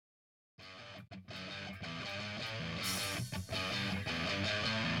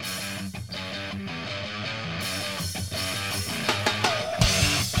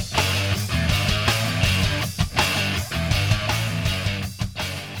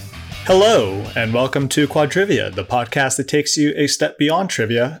Hello, and welcome to Quadrivia, the podcast that takes you a step beyond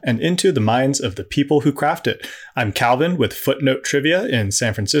trivia and into the minds of the people who craft it. I'm Calvin with Footnote Trivia in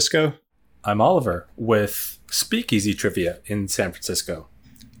San Francisco. I'm Oliver with Speakeasy Trivia in San Francisco.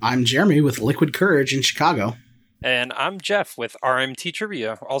 I'm Jeremy with Liquid Courage in Chicago. And I'm Jeff with RMT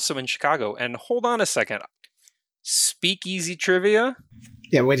Trivia, also in Chicago. And hold on a second. Speakeasy Trivia?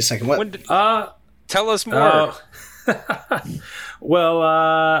 Yeah, wait a second. What? Tell us more. Well,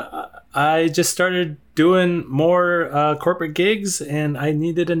 I just started doing more corporate gigs, and I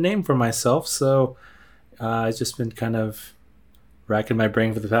needed a name for myself, so I've just been kind of racking my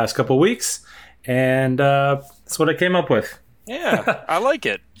brain for the past couple of weeks, and that's what I came up with. Yeah, I like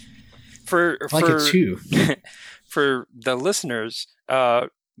it. I like it too. For the listeners,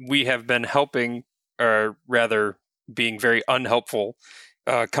 we have been helping, or rather being very unhelpful,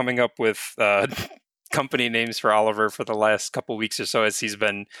 coming up with company names for Oliver for the last couple weeks or so as he's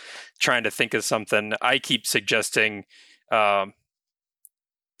been trying to think of something. I keep suggesting God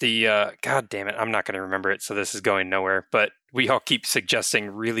damn it, I'm not going to remember it, so this is going nowhere. But we all keep suggesting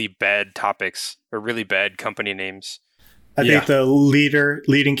really bad topics or really bad company names. I think the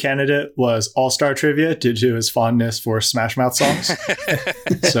leading candidate was All-Star Trivia due to his fondness for Smash Mouth songs.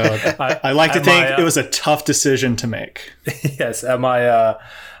 So I like to think it was a tough decision to make. Yes, at my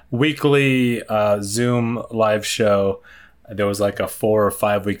weekly Zoom live show, there was like a 4 or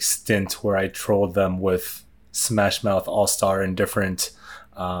 5 week stint where I trolled them with Smash Mouth All-Star in different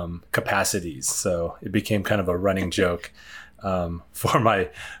capacities. So it became kind of a running joke for my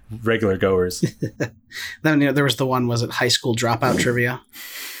regular goers. Then there was the one, was it High School Dropout Trivia?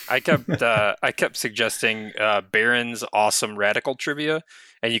 I kept suggesting Barron's Awesome Radical Trivia,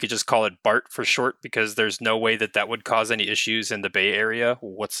 and you could just call it BART for short because there's no way that would cause any issues in the Bay Area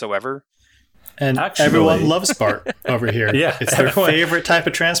whatsoever. And everyone loves BART over here. Yeah, it's their favorite type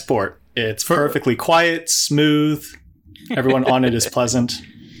of transport. It's perfectly quiet, smooth. Everyone on it is pleasant.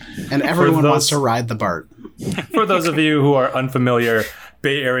 And everyone wants to ride the BART. For those of you who are unfamiliar,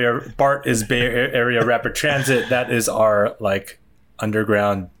 Bay Area BART is Bay Area Rapid Transit. That is our like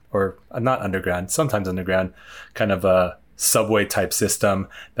underground, or not underground, sometimes underground, kind of a subway type system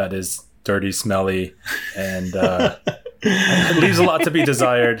that is dirty, smelly, and it leaves a lot to be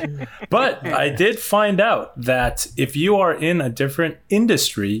desired. But I did find out that if you are in a different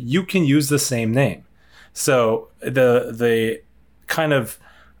industry, you can use the same name. So the kind of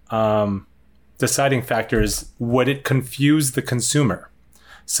deciding factor is, would it confuse the consumer?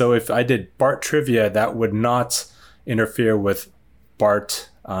 So if I did BART Trivia, that would not interfere with BART,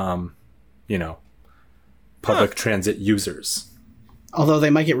 public transit users. Although they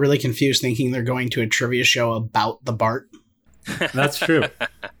might get really confused thinking they're going to a trivia show about the BART. That's true.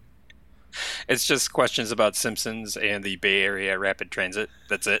 It's just questions about Simpsons and the Bay Area Rapid Transit.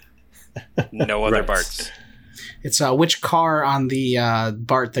 That's it. No other BARTs. It's which car on the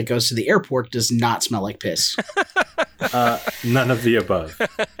BART that goes to the airport does not smell like piss? None of the above.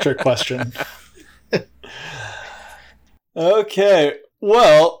 Trick question. Okay.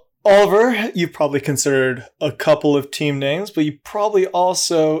 Well, Oliver, you probably considered a couple of team names, but you probably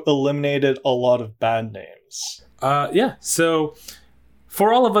also eliminated a lot of bad names. Yeah. So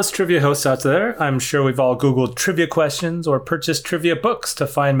for all of us trivia hosts out there, I'm sure we've all Googled trivia questions or purchased trivia books to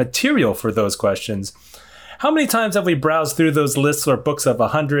find material for those questions. How many times have we browsed through those lists or books of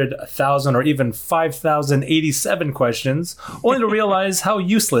 100, 1,000, or even 5,087 questions, only to realize how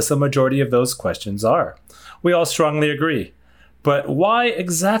useless a majority of those questions are? We all strongly agree. But why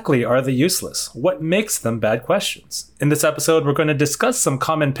exactly are they useless? What makes them bad questions? In this episode, we're going to discuss some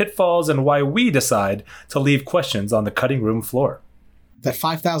common pitfalls and why we decide to leave questions on the cutting room floor. That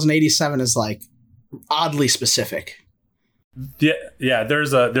 5,087 is like oddly specific. Yeah.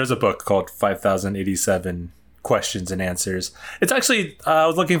 There's a book called 5,087 Questions and Answers. It's actually, I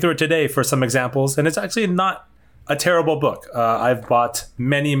was looking through it today for some examples, and it's actually not a terrible book. I've bought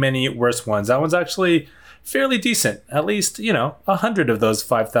many, many worse ones. That one's actually fairly decent. At least, 100 of those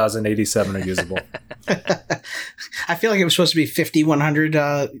 5,087 are usable. I feel like it was supposed to be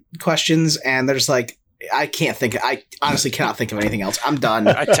 5,100 questions, and there's like, I honestly cannot think of anything else. I'm done.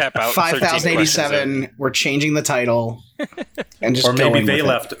 I tap out. 5,087. We're changing the title. And just or maybe they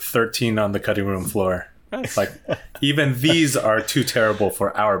left 13 on the cutting room floor. Like, even these are too terrible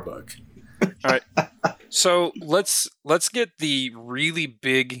for our book. All right. So let's get the really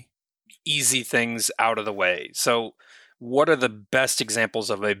big, easy things out of the way. So what are the best examples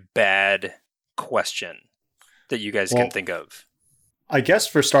of a bad question that you guys can think of? I guess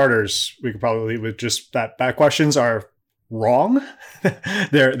for starters, we could probably leave with just that bad questions are wrong.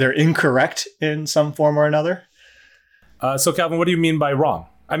 They're incorrect in some form or another. So Calvin, what do you mean by wrong?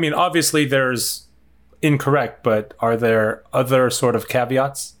 I mean, obviously there's incorrect, but are there other sort of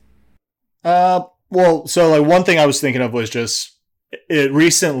caveats? Well, so like one thing I was thinking of was just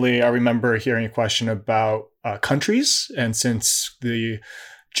recently I remember hearing a question about countries, and since the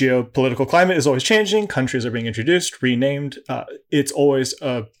geopolitical climate is always changing, countries are being introduced, renamed. It's always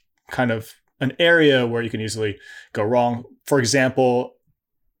a kind of an area where you can easily go wrong. For example,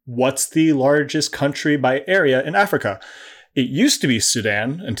 what's the largest country by area in Africa? It used to be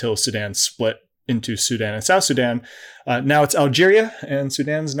Sudan until Sudan split into Sudan and South Sudan. Now it's Algeria, and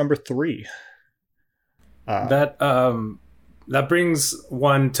Sudan's number 3. That brings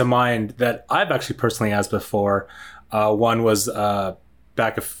one to mind that I've actually personally asked before. One was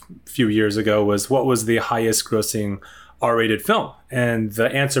back a few years ago was, what was the highest grossing R-rated film? And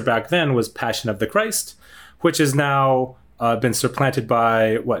the answer back then was Passion of the Christ, which has now been supplanted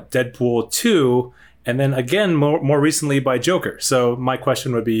by Deadpool 2, and then again more recently by Joker. So my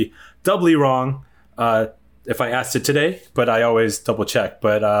question would be doubly wrong if I asked it today, but I always double check.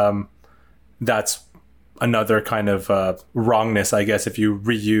 But that's another kind of wrongness, I guess, if you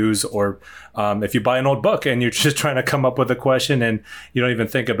reuse or if you buy an old book and you're just trying to come up with a question and you don't even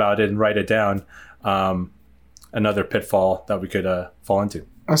think about it and write it down. Another pitfall that we could fall into.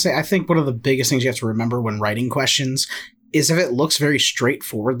 I think one of the biggest things you have to remember when writing questions is if it looks very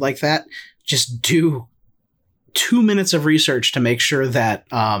straightforward like that, just do 2 minutes of research to make sure that,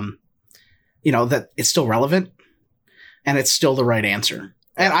 that it's still relevant and it's still the right answer.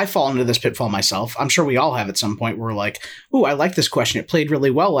 And I fall into this pitfall myself. I'm sure we all have at some point where we're like, "Ooh, I like this question. It played really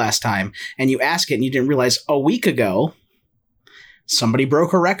well last time." And you ask it and you didn't realize a week ago somebody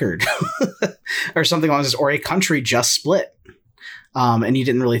broke a record or something like this, or a country just split. And you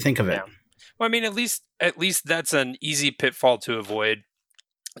didn't really think of it. Yeah. Well, I mean, at least that's an easy pitfall to avoid.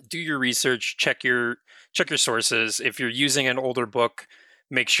 Do your research, check your sources. If you're using an older book,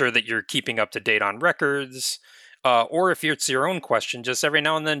 make sure that you're keeping up to date on records. Or if it's your own question, just every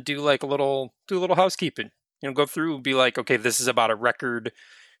now and then do a little housekeeping. Go through and be like, okay, this is about a record.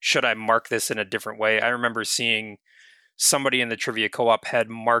 Should I mark this in a different way? I remember seeing somebody in the Trivia Co-op had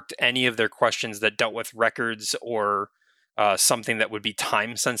marked any of their questions that dealt with records or something that would be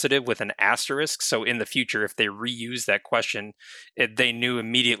time sensitive with an asterisk. So in the future, if they reuse that question, they knew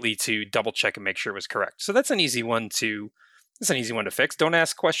immediately to double check and make sure it was correct. So that's an easy one to fix. Don't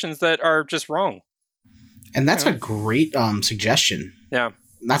ask questions that are just wrong. And that's a great suggestion. Yeah.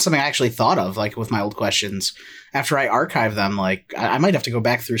 That's something I actually thought of, like with my old questions. After I archive them, like I might have to go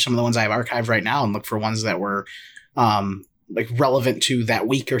back through some of the ones I have archived right now and look for ones that were like relevant to that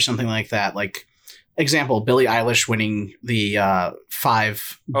week or something like that. Like, example, Billie Eilish winning the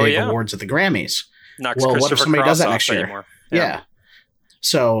 5 big awards at the Grammys. What if somebody does that next year? Yeah.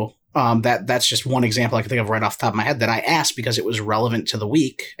 So that's just one example I can think of right off the top of my head that I asked because it was relevant to the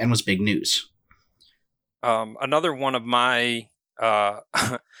week and was big news. Another one of my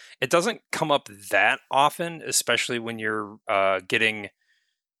it doesn't come up that often, especially when you're getting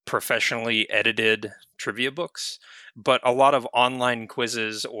professionally edited trivia books, but a lot of online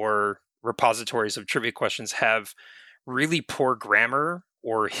quizzes or repositories of trivia questions have really poor grammar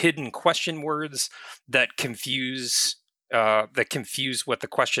or hidden question words that confuse what the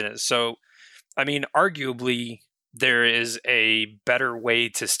question is. So, I mean, arguably there is a better way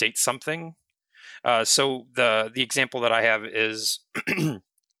to state something. So the example that I have is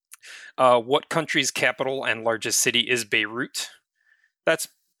what country's capital and largest city is Beirut? That's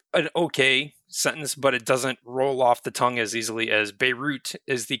an okay sentence, but it doesn't roll off the tongue as easily as Beirut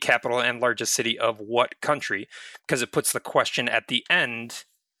is the capital and largest city of what country, because it puts the question at the end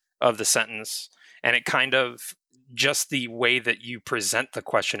of the sentence, and it kind of, just the way that you present the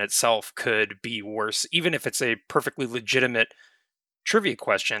question itself could be worse, even if it's a perfectly legitimate trivia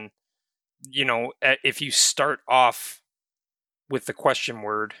question. If you start off with the question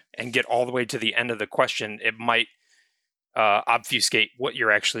word and get all the way to the end of the question, it might obfuscate what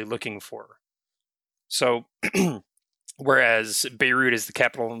you're actually looking for. So, whereas Beirut is the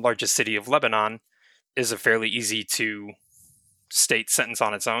capital and largest city of Lebanon is a fairly easy to state sentence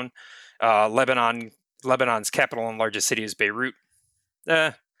on its own. Lebanon's capital and largest city is Beirut.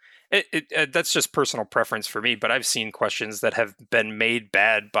 That's just personal preference for me, but I've seen questions that have been made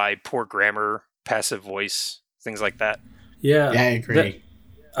bad by poor grammar, passive voice, things like that. Yeah, I agree.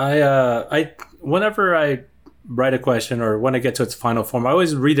 I whenever I write a question or when I get to its final form, I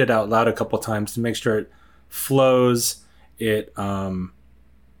always read it out loud a couple times to make sure it flows, it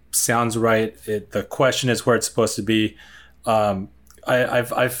sounds right, the question is where it's supposed to be.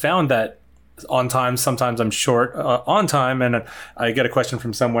 I've found that on time. Sometimes I'm short on time, and I get a question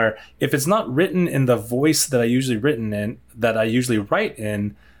from somewhere. If it's not written in the voice that I usually write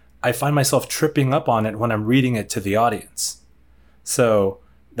in, I find myself tripping up on it when I'm reading it to the audience. So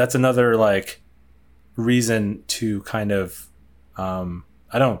that's another like reason to kind of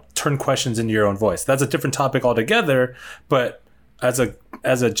turn questions into your own voice. That's a different topic altogether, but as a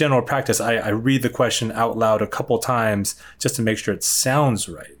general practice, I read the question out loud a couple times just to make sure it sounds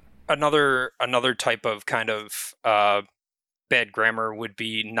right. Another type of kind of bad grammar would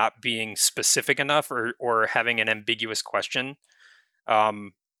be not being specific enough or having an ambiguous question.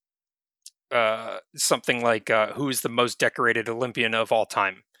 Something like who's the most decorated Olympian of all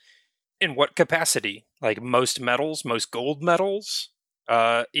time? In what capacity? Like most medals, most gold medals?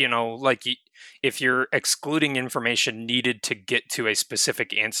 Like if you're excluding information needed to get to a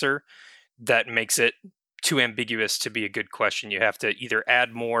specific answer, that makes it too ambiguous to be a good question. You have to either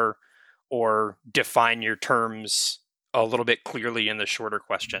add more or define your terms a little bit clearly in the shorter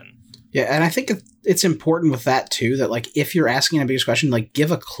question. Yeah, and I think it's important with that too, that like if you're asking an ambiguous question, like give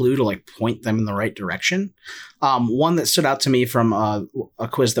a clue to like point them in the right direction. One that stood out to me from a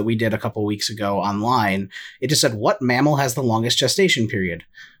quiz that we did a couple weeks ago online, it just said, what mammal has the longest gestation period?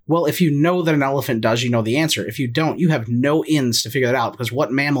 Well, if you know that an elephant does, you know the answer. If you don't, you have no ins to figure that out, because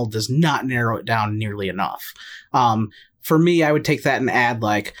what mammal does not narrow it down nearly enough. For me, I would take that and add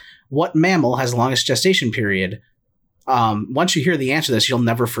like, what mammal has the longest gestation period? Once you hear the answer to this, you'll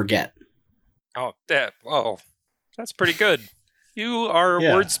never forget. Oh, that's pretty good. You are a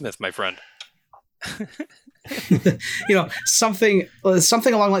wordsmith, my friend. Something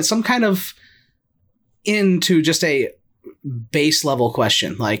along like some kind of into just a base level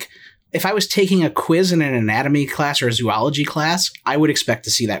question. Like if I was taking a quiz in an anatomy class or a zoology class, I would expect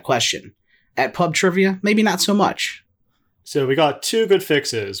to see that question. At pub trivia, maybe not so much. So we got two good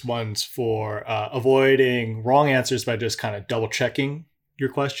fixes. One's for avoiding wrong answers by just kind of double checking your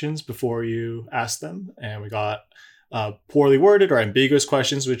questions before you ask them. And we got poorly worded or ambiguous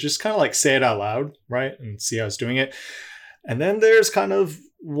questions, which just kind of like say it out loud, right? And see how it's doing it. And then there's kind of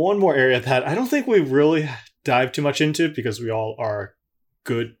one more area that I don't think we really dive too much into because we all are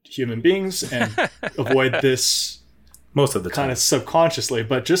good human beings and avoid this most of the time kind of subconsciously.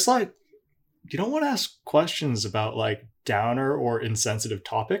 But just like, you don't want to ask questions about like downer or insensitive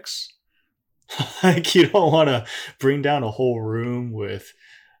topics. Like you don't want to bring down a whole room with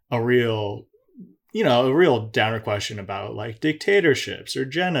a real downer question about like dictatorships or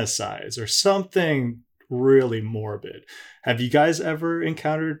genocides or something really morbid. Have you guys ever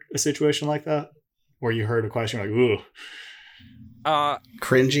encountered a situation like that where you heard a question like, ooh,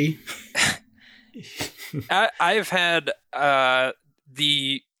 cringy? I've had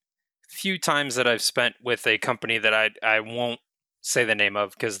the few times that I've spent with a company that I won't say the name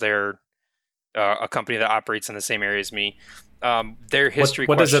of because they're a company that operates in the same area as me. Their history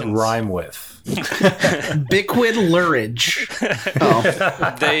what questions. Does it rhyme with? Biquid Lurridge.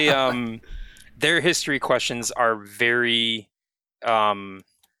 Oh. Their history questions are very,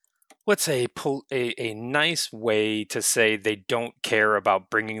 what's a nice way to say they don't care about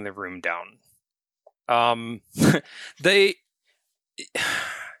bringing the room down.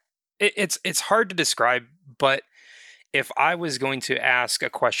 It's hard to describe, but if I was going to ask a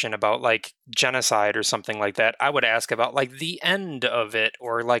question about like genocide or something like that, I would ask about like the end of it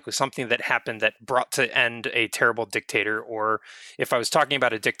or like something that happened that brought to end a terrible dictator. Or if I was talking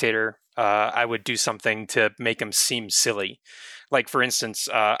about a dictator, I would do something to make him seem silly. Like, for instance,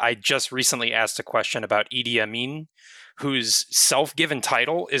 I just recently asked a question about Idi Amin, whose self-given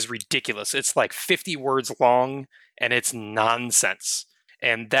title is ridiculous. It's like 50 words long and it's nonsense.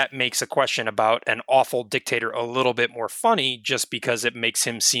 And that makes a question about an awful dictator a little bit more funny just because it makes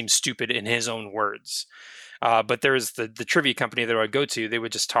him seem stupid in his own words. But there's the trivia company that I would go to. They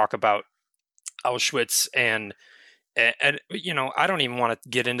would just talk about Auschwitz and I don't even want to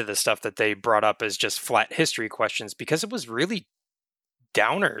get into the stuff that they brought up as just flat history questions because it was really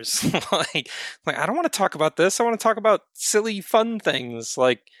downers. like I don't want to talk about this. I want to talk about silly, fun things.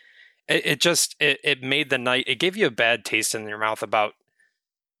 Like it made the night. It gave you a bad taste in your mouth about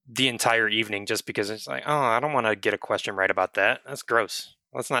the entire evening just because it's like, oh, I don't want to get a question right about that. That's gross.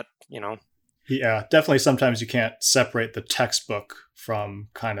 Let's not, Yeah, definitely sometimes you can't separate the textbook from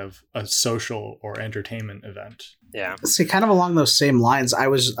kind of a social or entertainment event. Yeah. See, kind of along those same lines,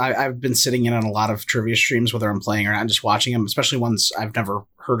 I've been sitting in on a lot of trivia streams, whether I'm playing or not, just watching them, especially ones I've never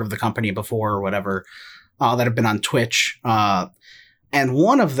heard of the company before or whatever, that have been on Twitch. And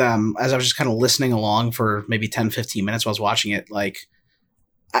one of them, as I was just kind of listening along for maybe 10, 15 minutes while I was watching it, like,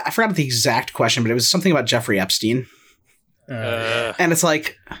 I forgot the exact question, but it was something about Jeffrey Epstein. And it's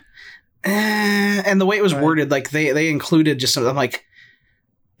like, And the way it was Right. worded, like they included just something. I'm like,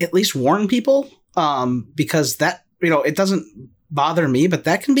 at least warn people, because that, it doesn't bother me, but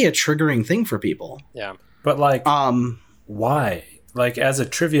that can be a triggering thing for people. Yeah. But like, Um, why? Like, as a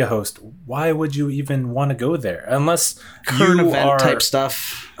trivia host, why would you even want to go there? Unless current you event are type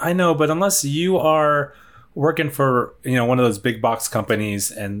stuff. I know, but unless you are working for, one of those big box companies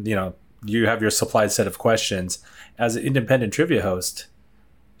and, you have your supplied set of questions, as an independent trivia host,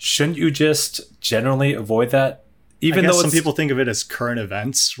 shouldn't you just generally avoid that? Even I guess though some it's, people think of it as current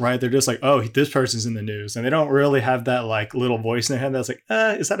events, right? They're just like, oh, this person's in the news. And they don't really have that like little voice in their head that's like,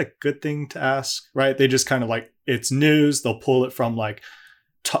 is that a good thing to ask? Right? They just kind of like, it's news. They'll pull it from like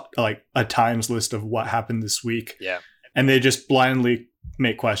a Times list of what happened this week. Yeah. And they just blindly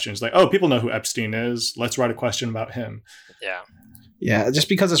make questions like, oh, people know who Epstein is. Let's write a question about him. Yeah. Yeah, just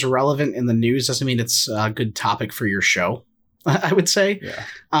because it's relevant in the news doesn't mean it's a good topic for your show, I would say.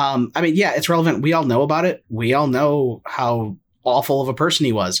 Yeah. Yeah, it's relevant. We all know about it. We all know how awful of a person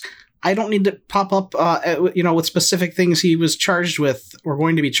he was. I don't need to pop up, with specific things he was charged with or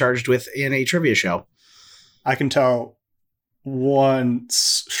going to be charged with in a trivia show. I can tell one,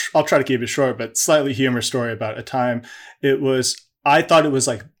 I'll try to keep it short, but slightly humorous story about a time. I thought it was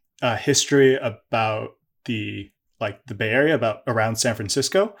like a history about the Bay Area, about around San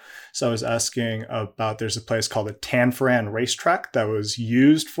Francisco. So I was asking about, there's a place called the Tanforan racetrack that was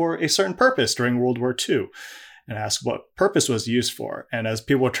used for a certain purpose during World War II, and I asked what purpose was used for. And as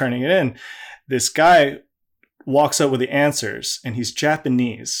people were turning it in, this guy walks up with the answers, and he's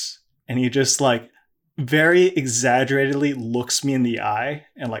Japanese, and he just like very exaggeratedly looks me in the eye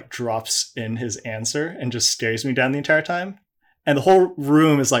and like drops in his answer and just stares me down the entire time. And the whole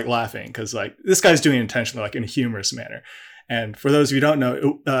room is like laughing because like this guy's doing it intentionally, like in a humorous manner. And for those of you who don't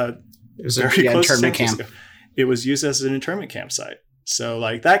know, It was a very close to San internment camp. Francisco, it was used as an internment campsite. So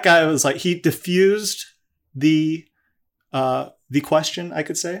like that guy was like, he diffused the question, I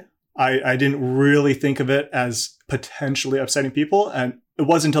could say. I didn't really think of it as potentially upsetting people. And it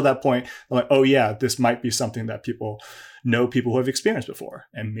wasn't until that point, I'm like, oh yeah, this might be something that people who have experienced before.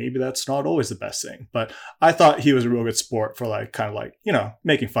 And maybe that's not always the best thing. But I thought he was a real good sport for like, kind of like,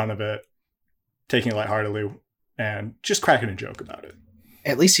 making fun of it, taking it lightheartedly, and just cracking a joke about it.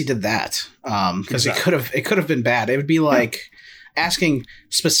 At least he did that, because Exactly. it could have been bad. It would be like asking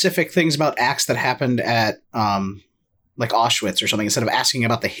specific things about acts that happened at like Auschwitz or something, instead of asking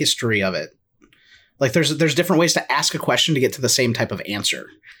about the history of it. Like there's different ways to ask a question to get to the same type of answer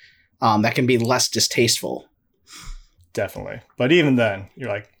that can be less distasteful. Definitely. But even then, you're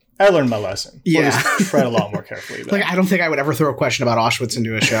like, I learned my lesson. We'll Yeah. just tread a lot more carefully. Like, I don't think I would ever throw a question about Auschwitz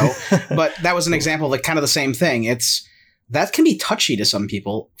into a show, but that was an example of like kind of the same thing. That can be touchy to some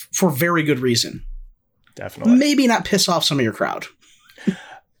people for very good reason. Definitely. Maybe not piss off some of your crowd.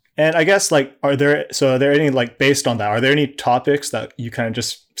 And I guess like, are there any, like, based on that, are there any topics that you kind of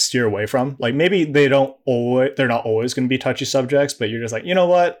just steer away from? Like maybe they're not always going to be touchy subjects, but you're just like, you know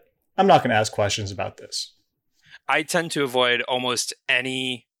what? I'm not going to ask questions about this. I tend to avoid almost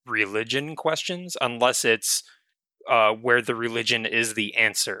any religion questions unless it's where the religion is the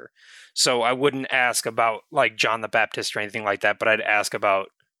answer. So I wouldn't ask about like John the Baptist or anything like that, but I'd ask about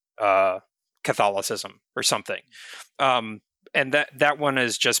Catholicism or something. And that one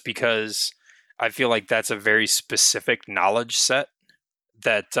is just because I feel like that's a very specific knowledge set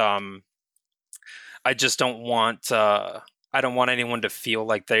that I just don't want. I don't want anyone to feel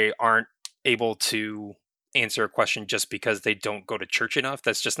like they aren't able to answer a question just because they don't go to church enough.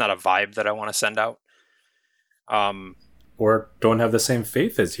 That's just not a vibe that I want to send out. or don't have the same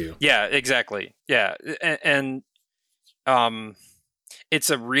faith as you. Yeah, exactly. Yeah, and it's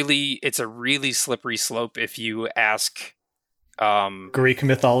a really slippery slope if you ask Greek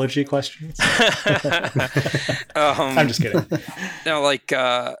mythology questions. I'm just kidding. No, like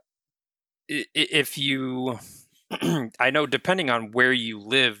if you, I know depending on where you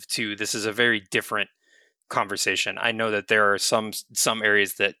live too, this is a very different conversation. I know that there are some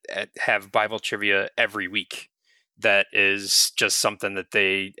areas that have Bible trivia every week. That is just something that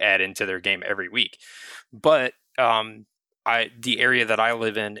they add into their game every week. But the area that I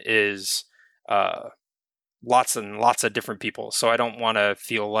live in is lots and lots of different people. So I don't want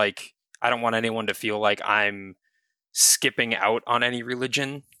anyone to feel like I'm skipping out on any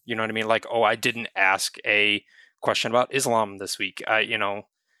religion. You know what I mean? Like, oh, I didn't ask a question about Islam this week.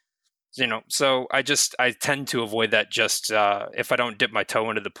 So I tend to avoid that. Just if I don't dip my toe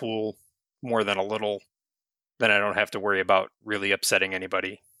into the pool more than a little, then I don't have to worry about really upsetting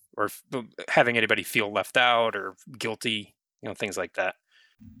anybody or having anybody feel left out or guilty, things like that.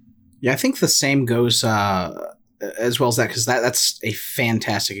 Yeah, I think the same goes as well as that, because that's a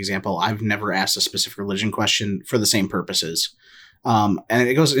fantastic example. I've never asked a specific religion question for the same purposes. And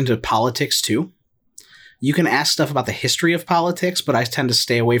it goes into politics too. You can ask stuff about the history of politics, but I tend to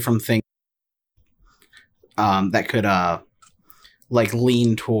stay away from things that could like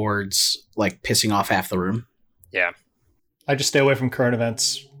lean towards like pissing off half the room. Yeah. I just stay away from current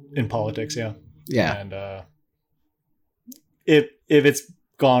events in politics. Yeah. Yeah. And if it's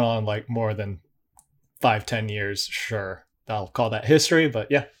gone on like more than 5-10 years, sure, I'll call that history.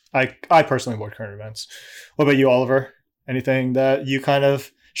 But yeah, I personally avoid current events. What about you, Oliver? Anything that you kind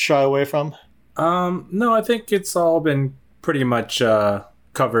of shy away from? No, I think it's all been pretty much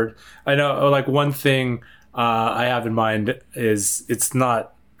covered. I know, like, one thing I have in mind is it's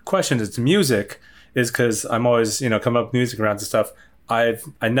not questions, it's music, is because I'm always, coming up with music rounds and stuff. I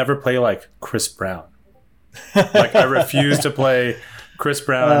never play like Chris Brown. Like, I refuse to play Chris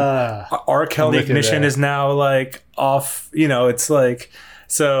Brown. R. Kelly Ignition is now like off, it's like,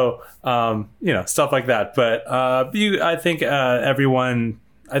 so, stuff like that. But I think I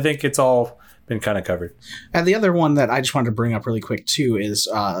think it's all been kind of covered. And the other one that I just wanted to bring up really quick too is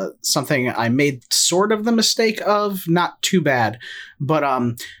something I made sort of the mistake of, not too bad, but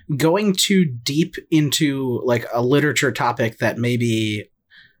going too deep into like a literature topic that maybe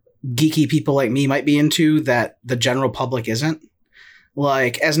geeky people like me might be into that the general public isn't.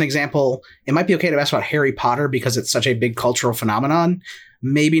 Like, as an example, it might be okay to ask about Harry Potter because it's such a big cultural phenomenon.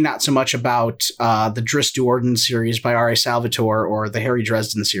 Maybe not so much about the Drizzt Do'Urden series by R.A. Salvatore or the Harry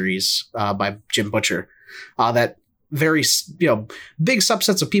Dresden series by Jim Butcher. That very, big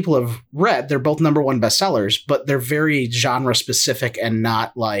subsets of people have read. They're both #1 bestsellers, but they're very genre specific and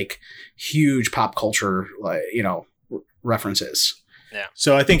not like huge pop culture, references. Yeah.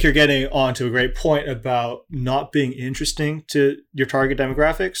 So I think you're getting onto a great point about not being interesting to your target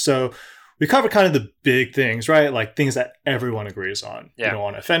demographic. So we covered kind of the big things, right? Like things that everyone agrees on. Yeah. You don't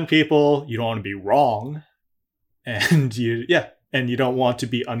want to offend people. You don't want to be wrong. And you don't want to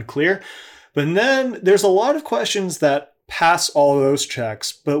be unclear. But then there's a lot of questions that pass all those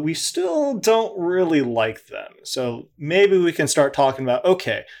checks, but we still don't really like them. So maybe we can start talking about,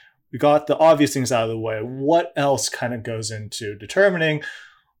 okay, we got the obvious things out of the way. What else kind of goes into determining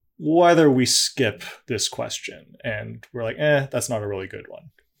whether we skip this question? And we're like, that's not a really good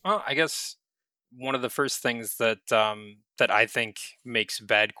one. Well, I guess one of the first things that that I think makes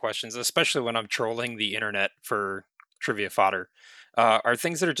bad questions, especially when I'm trolling the internet for trivia fodder, are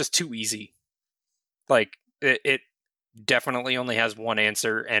things that are just too easy. Like, it definitely only has one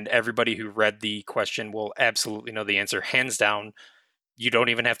answer, and everybody who read the question will absolutely know the answer, hands down. You don't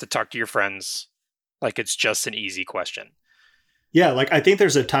even have to talk to your friends. Like, it's just an easy question. Yeah, like, I think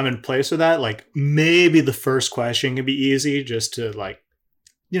there's a time and place for that. Like, maybe the first question can be easy just to, like,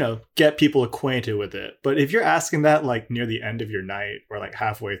 get people acquainted with it. But if you're asking that, like, near the end of your night or, like,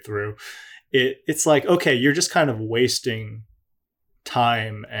 halfway through, it's like, okay, you're just kind of wasting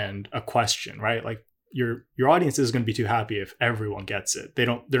time and a question, right? Like, your audience is going to be too happy if everyone gets it. They're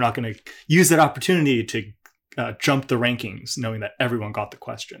not going to use that opportunity to jump the rankings, knowing that everyone got the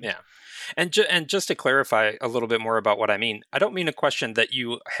question. Yeah. And just to clarify a little bit more about what I mean, I don't mean a question that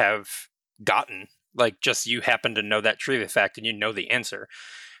you have gotten, like just you happen to know that trivia fact and you know the answer.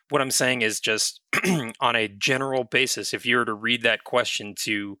 What I'm saying is just on a general basis, if you were to read that question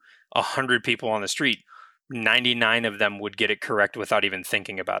to 100 people on the street, 99 of them would get it correct without even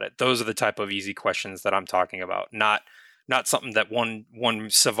thinking about it. Those are the type of easy questions that I'm talking about, not something that one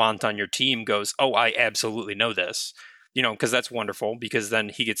savant on your team goes, oh, I absolutely know this, because that's wonderful, because then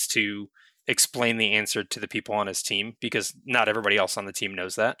he gets to explain the answer to the people on his team, because not everybody else on the team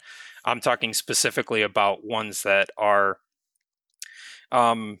knows that. I'm talking specifically about ones that are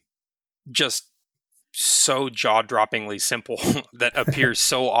just so jaw-droppingly simple that appear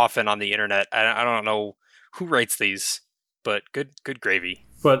so often on the internet. I don't know who writes these, but good gravy.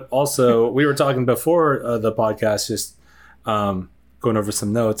 But also, we were talking before the podcast, just going over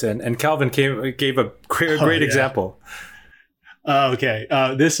some notes, and Calvin gave a great example. Okay.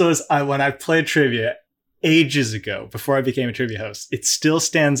 This was when I played trivia ages ago, before I became a trivia host. It still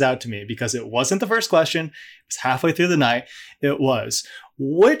stands out to me because it wasn't the first question. It was halfway through the night. It was,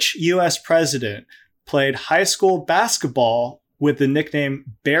 which U.S. president played high school basketball with the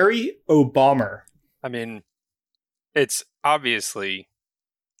nickname Barry Obama? I mean, it's obviously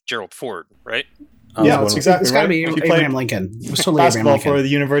Gerald Ford, right? Yeah, that's exactly It's got to be Abraham Lincoln. It was totally basketball Abraham Lincoln. For the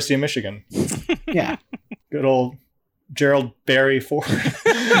University of Michigan. Yeah. Good old Gerald Barry Ford.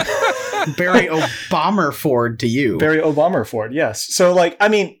 Barry Obama Ford to you. Barry Obama Ford, yes. So, like, I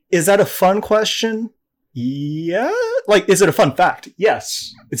mean, is that a fun question? Yeah, like, is it a fun fact?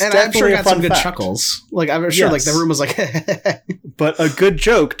 Yes, it's And I'm sure definitely it a got fun some good fact. chuckles. Like, I'm sure like the Yes. room was like, But a good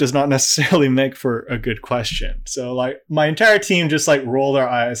joke does not necessarily make for a good question. So, like, my entire team just like rolled our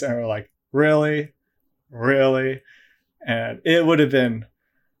eyes and were like, really, and it would have been.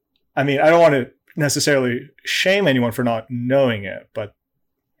 I mean, I don't want to necessarily shame anyone for not knowing it, but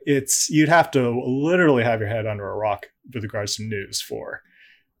you'd have to literally have your head under a rock with regards to news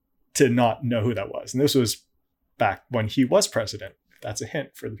to not know who that was. And this was back when he was president. That's a hint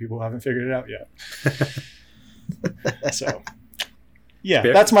for the people who haven't figured it out yet. So, yeah,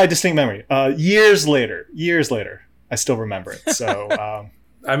 that's my distinct memory. Years later, I still remember it. So,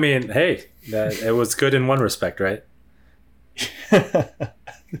 I mean, hey, it was good in one respect, right?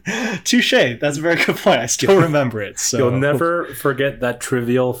 touche. That's a very good point. I still remember it. So You'll never forget that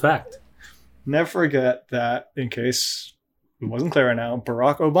trivial fact. Never forget that, in case it wasn't clear right now,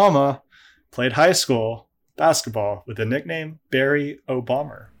 Barack Obama played high school basketball with the nickname Barry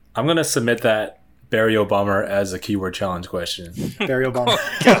Obama. I'm going to submit that Barry Obama as a keyword challenge question. Barry Obama.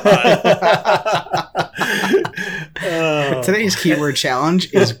 today's keyword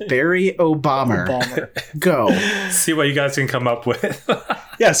challenge is Barry Obama. Go. See what you guys can come up with.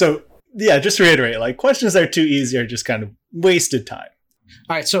 Yeah, so, just to reiterate, like, questions that are too easy are just kind of wasted time.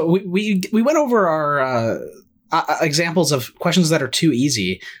 All right, so we went over our examples of questions that are too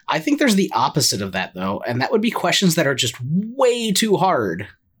easy. I think there's the opposite of that, though, and that would be questions that are just way too hard.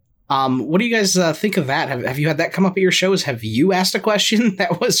 What do you guys think of that? Have you had that come up at your shows? Have you asked a question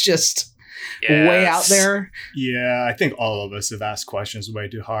that was just way out there? Yeah, I think all of us have asked questions way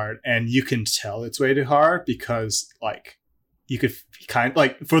too hard, and you can tell it's way too hard because, like, you could kind of,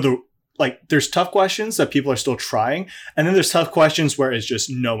 like, there's tough questions that people are still trying, and then there's tough questions where it's just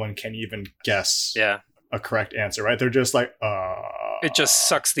no one can even guess a correct answer, right? They're just like, It just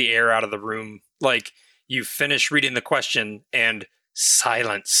sucks the air out of the room. Like, you finish reading the question and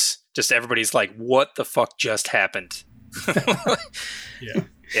silence. Just everybody's like, what the fuck just happened? Yeah.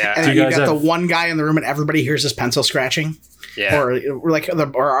 Yeah. And then you got the one guy in the room and everybody hears his pencil scratching. Yeah.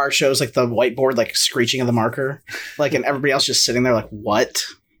 Or our shows, like the whiteboard, like screeching of the marker, like, and everybody else just sitting there like, what?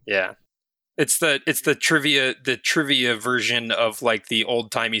 Yeah. It's the trivia version of like the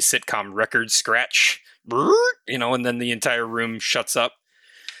old timey sitcom record scratch, and then the entire room shuts up.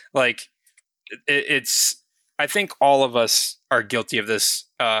 Like, it's, I think all of us are guilty of this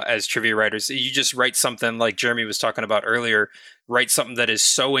as trivia writers. You just write something like Jeremy was talking about earlier, write something that is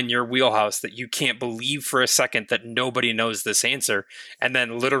so in your wheelhouse that you can't believe for a second that nobody knows this answer. And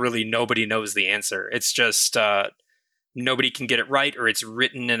then literally nobody knows the answer. It's just, nobody can get it right, or it's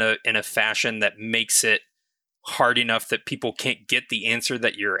written in a fashion that makes it hard enough that people can't get the answer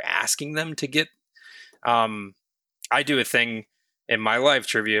that you're asking them to get. I do a thing in my live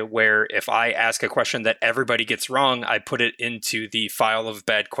trivia where if I ask a question that everybody gets wrong, I put it into the file of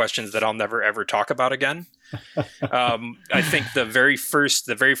bad questions that I'll never ever talk about again. I think the very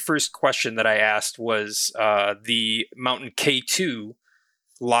first question that I asked was the mountain K2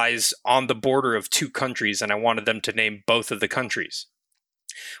 lies on the border of two countries, and I wanted them to name both of the countries,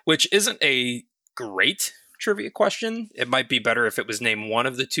 which isn't a great trivia question. It might be better if it was name one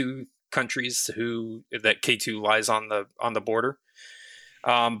of the two countries that K2 lies on the border.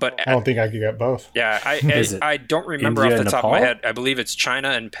 But I don't think I could get both. Yeah, I don't remember India off the and top of Nepal? my head. I believe it's China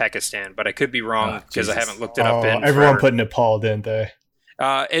and Pakistan, but I could be wrong because I haven't looked it up in everyone forever. put Nepal, didn't they?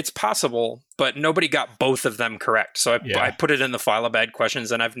 It's possible, but nobody got both of them correct. So I put it in the file of bad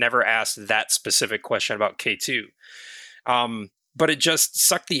questions, and I've never asked that specific question about K2. But it just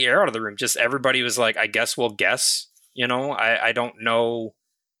sucked the air out of the room. Just everybody was like, I guess we'll guess. I don't know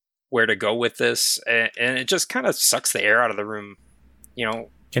where to go with this. And it just kind of sucks the air out of the room.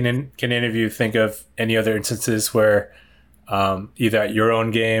 Can any of you think of any other instances where either at your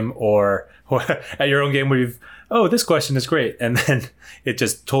own game or at your own game where this question is great, and then it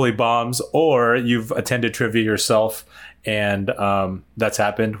just totally bombs, or you've attended trivia yourself and that's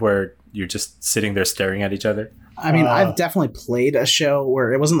happened where you're just sitting there staring at each other? I mean, I've definitely played a show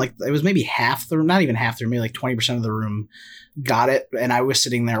where it wasn't like, it was maybe half the room, not even half the room, maybe like 20% of the room got it. And I was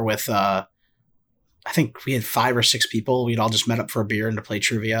sitting there with, I think we had 5 or 6 people. We'd all just met up for a beer and to play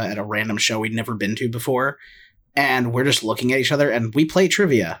trivia at a random show we'd never been to before. And we're just looking at each other, and we play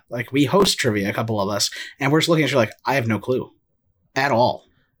trivia. Like, we host trivia, a couple of us, and we're just looking at each other like, I have no clue at all.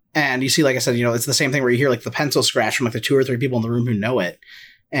 And you see, like I said, it's the same thing where you hear like the pencil scratch from like the 2 or 3 people in the room who know it.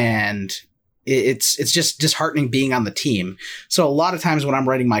 And it's just disheartening being on the team. So a lot of times when I'm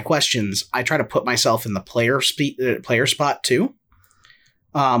writing my questions, I try to put myself in the player spot too.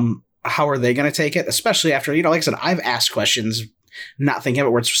 How are they going to take it? Especially after, like I said, I've asked questions not thinking of it,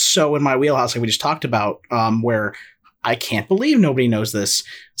 where it's so in my wheelhouse, like we just talked about, where I can't believe nobody knows this.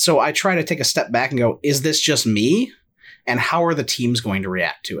 So I try to take a step back and go, is this just me? And how are the teams going to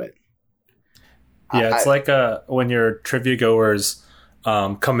react to it? Yeah, it's like when your trivia goers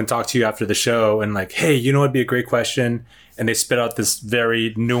come and talk to you after the show and like, hey, you know what'd be a great question? And they spit out this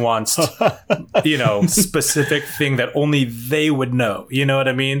very nuanced, specific thing that only they would know. You know what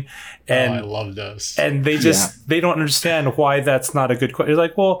I mean? And I love those. And they they don't understand why that's not a good question. You're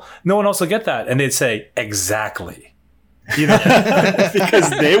like, well, no one else will get that. And they'd say, exactly.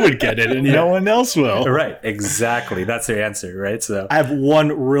 Because they would get it and no one else will. Right. Exactly. That's their answer. Right. So I have one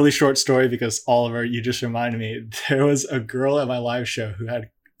really short story because Oliver, you just reminded me. There was a girl at my live show who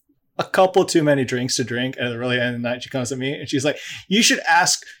had a couple too many drinks to drink, and at the really end of the night, she comes to me and she's like, "You should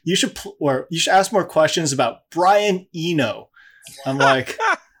ask more questions about Brian Eno." I'm like,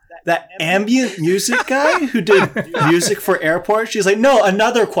 that ambient music guy who did music for airports. She's like, "No,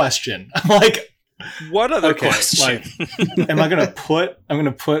 another question." I'm like, what other question? Like, I'm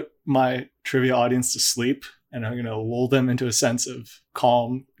gonna put my trivia audience to sleep, and I'm gonna lull them into a sense of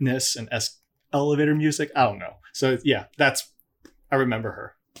calmness and elevator music. I don't know. So yeah, I remember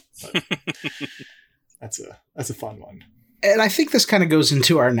her. But that's a fun one. And I think this kind of goes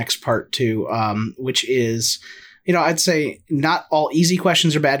into our next part too, which is, I'd say not all easy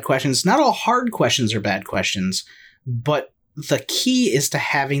questions are bad questions. Not all hard questions are bad questions, but the key is to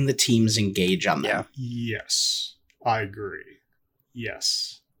having the teams engage on them. Yeah. Yes, I agree.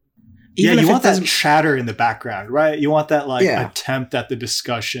 Yes. Even you want that chatter in the background, right? You want that attempt at the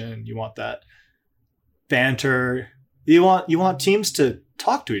discussion. You want that banter. You want teams to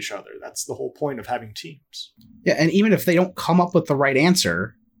talk to each other. That's the whole point of having teams. Yeah, and even if they don't come up with the right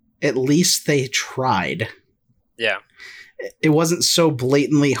answer, at least they tried. Yeah. It wasn't so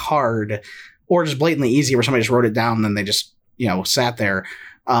blatantly hard or just blatantly easy where somebody just wrote it down and then they just, sat there,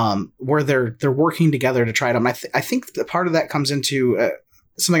 where they're working together to try it. I think the part of that comes into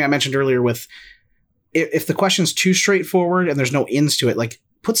something I mentioned earlier with if the question's too straightforward and there's no ins to it, like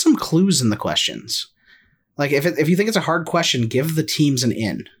put some clues in the questions. Like if you think it's a hard question, give the teams an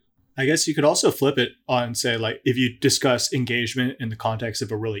in. I guess you could also flip it on, say, like if you discuss engagement in the context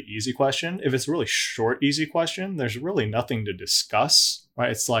of a really easy question, if it's a really short, easy question, there's really nothing to discuss, right?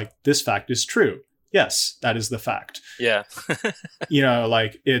 It's like, this fact is true. Yes, that is the fact. Yeah.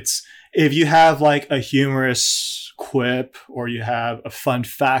 Like it's, if you have like a humorous quip or you have a fun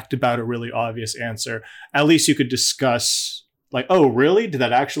fact about a really obvious answer, at least you could discuss like, oh, really? Did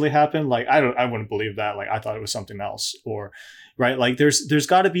that actually happen? Like, I wouldn't believe that. Like, I thought it was something else. Or, right? Like, there's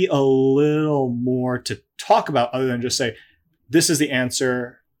got to be a little more to talk about other than just say, this is the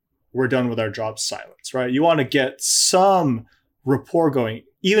answer. We're done with our job. Silence, right? You want to get some rapport going,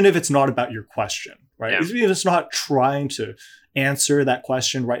 even if it's not about your question, right? Yeah. Even if it's not trying to answer that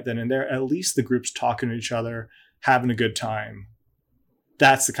question right then and there, at least the group's talking to each other, having a good time.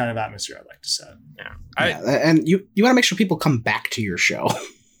 That's the kind of atmosphere I like to set. Yeah. And you want to make sure people come back to your show.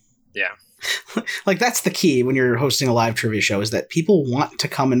 Yeah. Like that's the key when you're hosting a live trivia show, is that people want to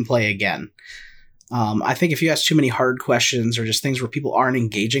come and play again. I think if you ask too many hard questions or just things where people aren't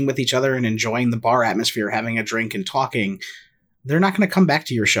engaging with each other and enjoying the bar atmosphere, having a drink and talking, they're not going to come back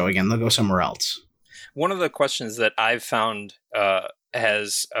to your show again. They'll go somewhere else. One of the questions that I've found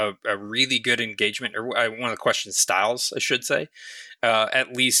has a really good engagement, or one of the question styles, I should say,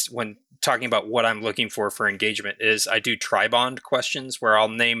 at least when talking about what I'm looking for engagement, is I do tri-bond questions where I'll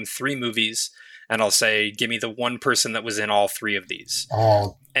name 3 movies and I'll say, give me the one person that was in all 3 of these.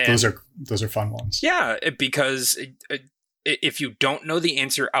 Oh, and those are fun ones. Yeah, because if you don't know the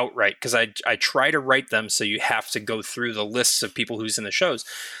answer outright, because I try to write them so you have to go through the lists of people who's in the shows.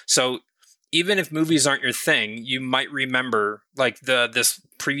 So even if movies aren't your thing, you might remember, like this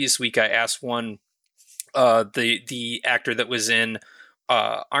previous week I asked one, the actor that was in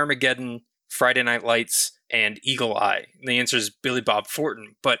Armageddon, Friday Night Lights, and Eagle Eye. And the answer is Billy Bob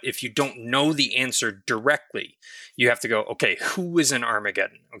Thornton. But if you don't know the answer directly, you have to go, okay, who was in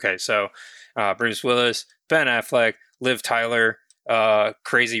Armageddon? Okay, so Bruce Willis, Ben Affleck, Liv Tyler,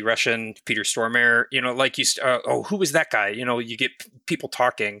 crazy Russian Peter Stormare. Like who was that guy? You get people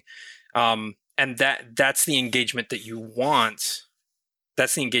talking. And that's the engagement that you want.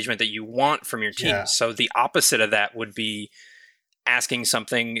 That's the engagement that you want from your team. Yeah. So the opposite of that would be asking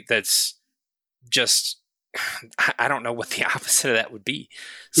something that's just, I don't know what the opposite of that would be.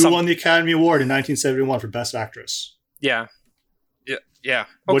 Who won the Academy Award in 1971 for Best Actress? Yeah. Yeah. Okay.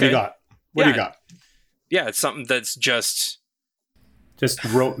 What do you got? What do you got? Yeah, it's something that's just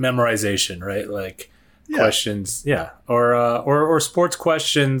rote memorization, right? Like questions. Yeah. Or sports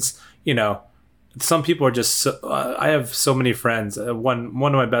questions, some people are just so, I have so many friends. One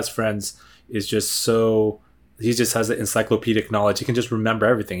of my best friends is just so, he just has the encyclopedic knowledge. He can just remember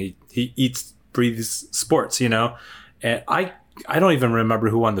everything. He eats, breathes sports, you know? And I don't even remember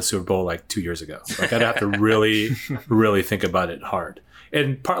who won the Super Bowl like 2 years ago. Like I'd have to really, really think about it hard.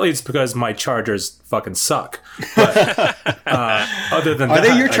 And partly it's because my Chargers fucking suck. But other than are that,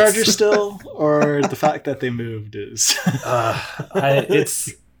 they your Chargers still, or the fact that they moved is?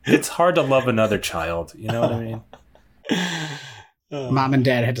 It's hard to love another child. You know what I mean? Mom and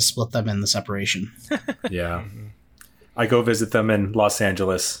dad had to split them in the separation. Yeah, I go visit them in Los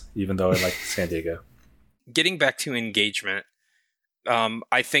Angeles, even though I like San Diego. Getting back to engagement,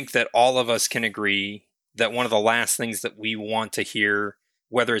 I think that all of us can agree that one of the last things that we want to hear,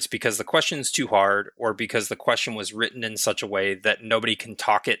 whether it's because the question's too hard or because the question was written in such a way that nobody can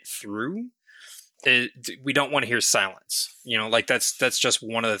talk it through, we don't want to hear silence. You know, like that's just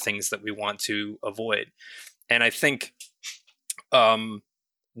one of the things that we want to avoid. And I think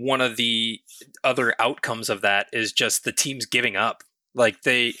one of the other outcomes of that is just the teams giving up. Like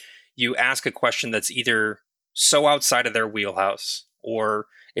you ask a question that's either so outside of their wheelhouse, or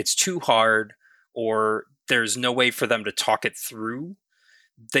it's too hard, or there's no way for them to talk it through.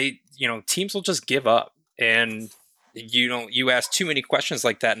 Teams will just give up. And you ask too many questions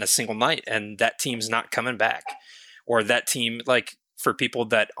like that in a single night, and that team's not coming back. Or that team, like for people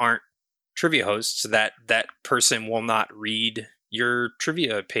that aren't trivia hosts, that person will not read your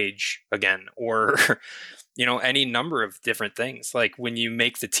trivia page again, or any number of different things. Like when you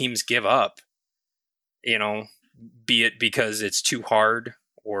make the teams give up, be it because it's too hard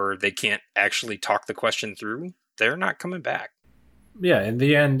or they can't actually talk the question through, they're not coming back. Yeah, in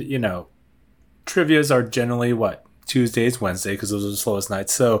the end, trivias are generally Tuesdays, Wednesday, because those are the slowest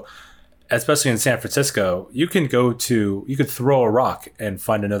nights. So especially in San Francisco, you could throw a rock and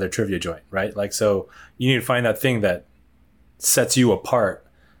find another trivia joint, right? Like, so you need to find that thing that sets you apart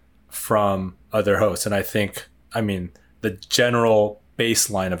from other hosts. And the general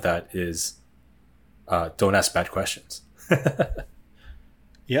baseline of that is don't ask bad questions.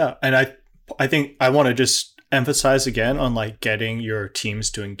 Yeah. And I think I want to just emphasize again on getting your teams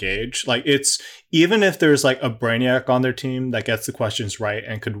to engage. Like, it's, even if there's a brainiac on their team that gets the questions right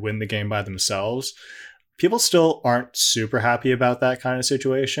and could win the game by themselves, people still aren't super happy about that kind of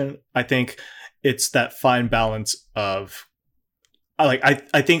situation. I think it's that fine balance of,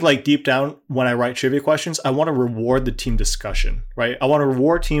 I think deep down when I write trivia questions, I want to reward the team discussion, right? I want to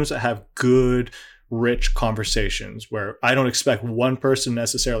reward teams that have good, rich conversations where I don't expect one person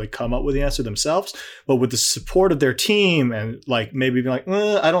necessarily come up with the answer themselves, but with the support of their team and maybe being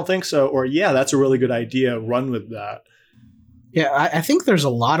I don't think so, or yeah, that's a really good idea, run with that. Yeah, I think there's a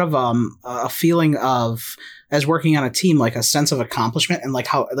lot of a feeling of, as working on a team, a sense of accomplishment, and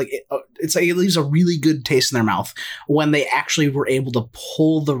how it leaves a really good taste in their mouth when they actually were able to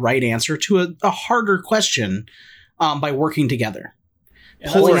pull the right answer to a harder question by working together.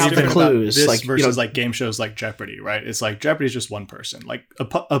 Yeah, pulling out the clues, this versus game shows like Jeopardy, right? It's Jeopardy is just one person.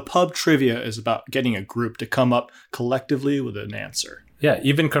 A pub trivia is about getting a group to come up collectively with an answer. Yeah,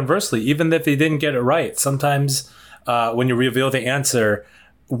 even conversely, even if they didn't get it right, sometimes when you reveal the answer,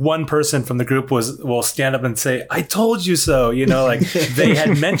 one person from the group will stand up and say, "I told you so." They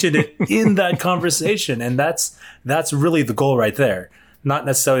had mentioned it in that conversation, and that's really the goal right there. Not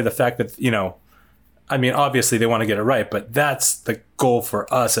necessarily the fact that obviously they want to get it right, but that's the goal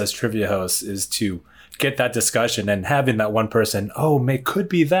for us as trivia hosts, is to get that discussion and having that one person, could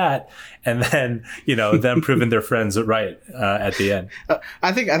be that, and then them proving their friends right at the end.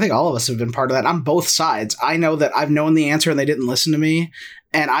 I think all of us have been part of that on both sides. I know that I've known the answer and they didn't listen to me,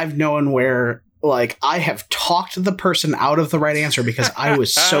 and I've known where I have talked the person out of the right answer because I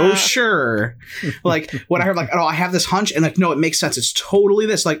was so sure. When I heard I have this hunch, and no, it makes sense. It's totally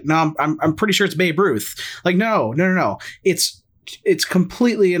this. No, I'm pretty sure it's Babe Ruth. No. It's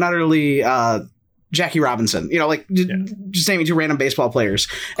completely and utterly Jackie Robinson. Just naming two random baseball players,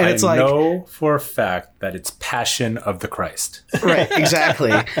 and it's I know for a fact that it's Passion of the Christ. Right,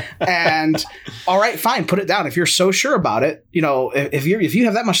 exactly. And all right, fine, put it down if you're so sure about it. If you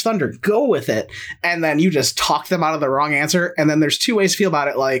have that much thunder, go with it. And then you just talk them out of the wrong answer, and then there's two ways to feel about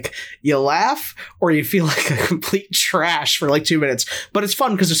it. You laugh, or you feel like a complete trash for 2 minutes. But it's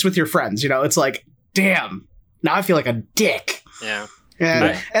fun because it's with your friends. It's damn, now I feel like a dick. Yeah.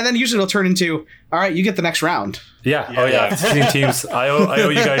 And then usually it'll turn into, all right, you get the next round. Yeah. Oh yeah. I've seen teams. I owe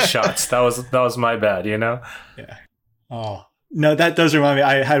you guys shots. That was my bad. Yeah. Oh no, that does remind me.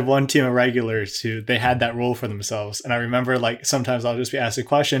 I had one team of regulars who they had that rule for themselves, and I remember sometimes I'll just be asked a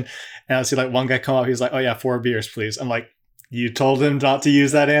question, and I'll see one guy come up. He's like, "Oh yeah, 4 beers, please." I'm like, You told him not to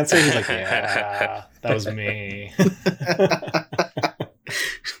use that answer? He's like, yeah, that was me.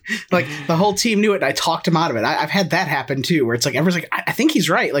 Like, the whole team knew it, and I talked him out of it. I've had that happen, too, where it's like, everyone's like, I think he's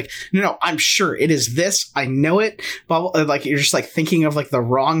right. Like, no, I'm sure it is this. I know it. But, like, you're just, like, thinking of, like, the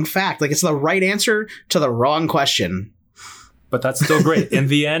wrong fact. Like, it's the right answer to the wrong question. But that's still great. In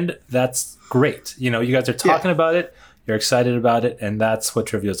the end, that's great. You know, you guys are talking about it. You're excited about it. And that's what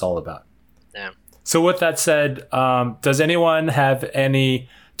trivia is all about. Yeah. So with that said, does anyone have any,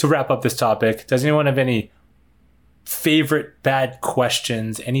 to wrap up this topic, does anyone have any favorite bad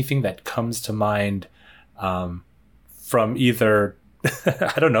questions, anything that comes to mind from either,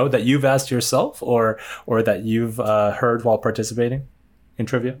 I don't know, that you've asked yourself or that you've heard while participating in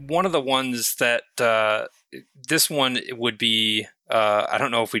trivia? One of the ones that, this one would be, I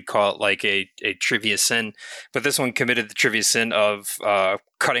don't know if we'd call it like a trivia sin, but this one committed the trivia sin of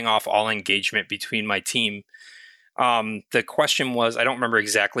cutting off all engagement between my team. The question was, I don't remember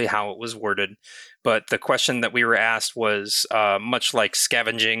exactly how it was worded, but the question that we were asked was, much like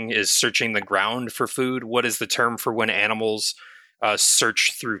scavenging is searching the ground for food, what is the term for when animals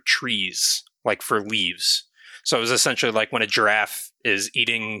search through trees, like for leaves? So it was essentially like when a giraffe is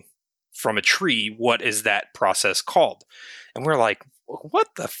eating from a tree, what is that process called? And we're like, what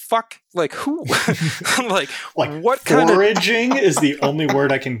the fuck? Like, who? I'm like what foraging kind of is the only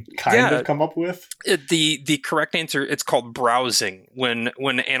word I can kind of come up with. The correct answer, it's called browsing. When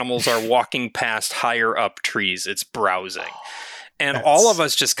animals are walking past higher up trees, it's browsing. And all of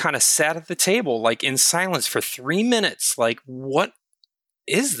us just kind of sat at the table, like in silence for 3 minutes. Like, what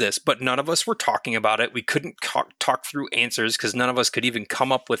is this? But none of us were talking about it. We couldn't talk through answers because none of us could even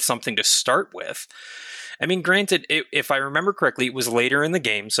come up with something to start with. I mean, granted, if I remember correctly, it was later in the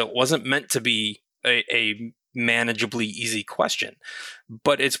game, so it wasn't meant to be a manageably easy question.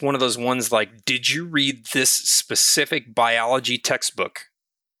 But it's one of those ones like, did you read this specific biology textbook?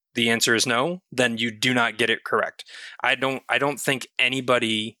 The answer is no. Then you do not get it correct. I don't think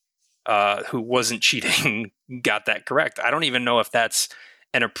anybody who wasn't cheating got that correct. I don't even know if that's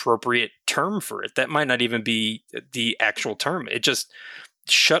an appropriate term for it. That might not even be the actual term. It just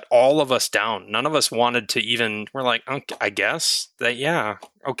shut all of us down. None of us wanted to even, we're like, okay, I guess that, yeah,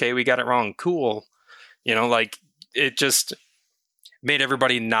 okay, we got it wrong. Cool. You know, like, it just made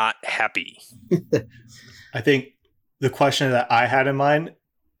everybody not happy. I think the question that I had in mind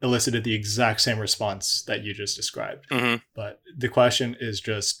elicited the exact same response that you just described. Mm-hmm. But the question is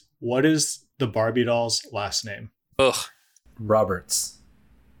just, what is the Barbie doll's last name? Ugh. Roberts.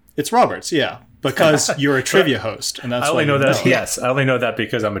 It's Roberts, yeah. Because you're a trivia host, and that's I only know that. Yes, I only know that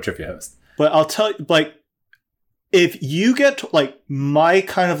because I'm a trivia host. But I'll tell you, like, if you get like my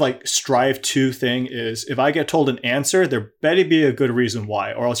kind of like strive to thing is, if I get told an answer, there better be a good reason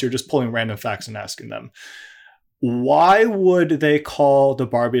why, or else you're just pulling random facts and asking them. Why would they call the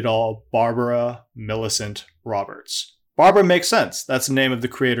Barbie doll Barbara Millicent Roberts? Barbara makes sense. That's the name of the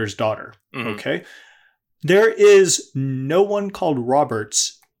creator's daughter. Mm-hmm. Okay. There is no one called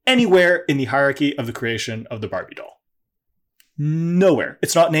Roberts anywhere in the hierarchy of the creation of the Barbie doll. Nowhere.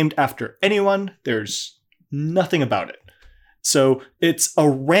 It's not named after anyone. There's nothing about it. So it's a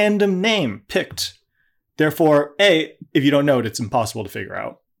random name picked. Therefore, A, if you don't know it, it's impossible to figure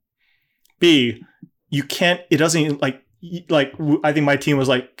out. B, you can't, it doesn't even like, I think my team was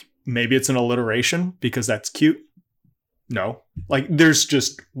like, maybe it's an alliteration because that's cute. No, like there's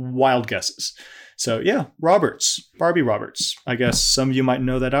just wild guesses. So yeah, Roberts, Barbie Roberts. I guess some of you might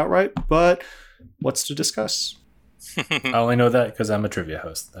know that outright, but what's to discuss? I only know that because I'm a trivia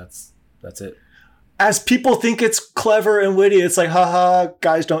host. That's it. As people think it's clever and witty, it's like, haha,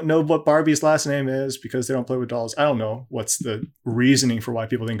 guys don't know what Barbie's last name is because they don't play with dolls. I don't know what's the reasoning for why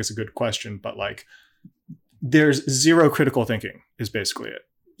people think it's a good question, but like, there's zero critical thinking is basically it.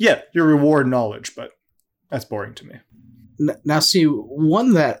 Yeah, you reward knowledge, but that's boring to me. Now, see,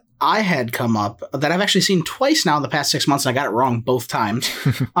 one that I had come up that I've actually seen twice now in the past 6 months, and I got it wrong both times,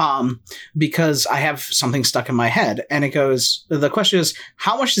 because I have something stuck in my head. And it goes, the question is,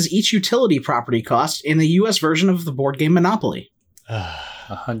 how much does each utility property cost in the US version of the board game Monopoly?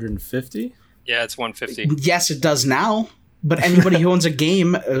 150? Yeah, it's 150. Yes, it does now. But anybody who owns a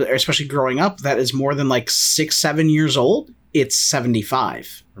game, especially growing up, that is more than like 6-7 years old, it's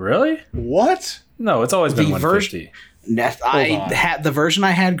 75. Really? What? No, it's always been 150. The version I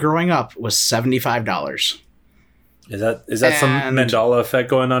had growing up was $75. Is that some Mandela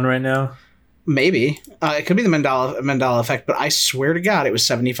effect going on right now? Maybe. It could be the Mandela effect, but I swear to God, it was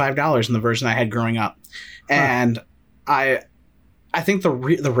 $75 in the version I had growing up. And I think the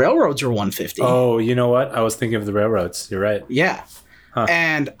railroads were $150. Oh, you know what? I was thinking of the railroads. You're right. Yeah. Huh.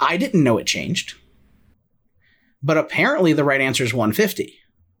 And I didn't know it changed. but apparently the right answer is 150.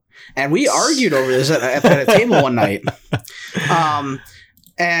 And we argued over this at a table one night.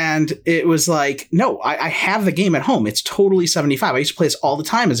 And it was like, no, I have the game at home. It's totally 75. I used to play this all the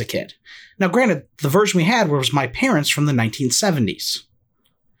time as a kid. Now, granted, the version we had was my parents from the 1970s.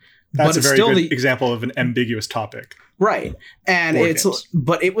 That's a very good example of an ambiguous topic. Right. And Board games.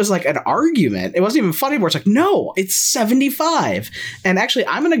 But it was like an argument. It wasn't even funny where it's like, no, it's 75. And actually,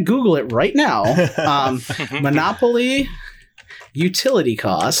 I'm going to Google it right now. Monopoly utility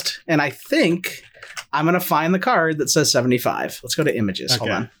cost. And I think I'm going to find the card that says 75. Let's go to images. Okay.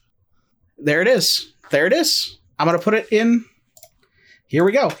 Hold on. There it is. There it is. I'm going to put it in. Here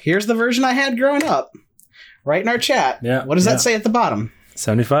we go. Here's the version I had growing up. Right in our chat. Yeah. What does that say at the bottom?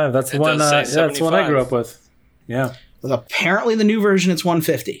 75. That's the one. That's the one I grew up with. Yeah. With apparently the new version, it's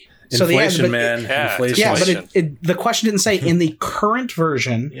 150. Inflation, so man. Inflation. Yeah, but the question didn't say in the current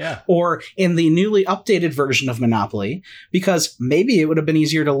version or in the newly updated version of Monopoly, because maybe it would have been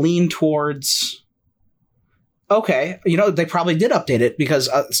easier to lean towards, okay, they probably did update it because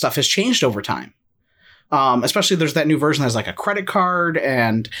stuff has changed over time. Especially there's that new version that has like a credit card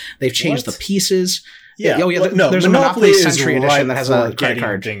and they've changed the pieces. Yeah. There's a Monopoly Century Edition that has a credit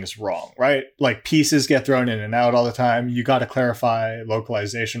card. Things wrong, right? Like pieces get thrown in and out all the time. You got to clarify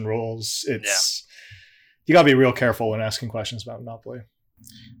localization rules. You got to be real careful when asking questions about Monopoly.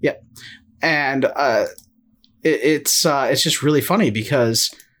 Yeah, and it's just really funny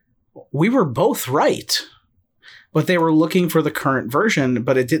because we were both right, but they were looking for the current version,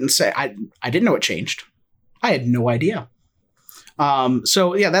 but it didn't say. I didn't know it changed. I had no idea.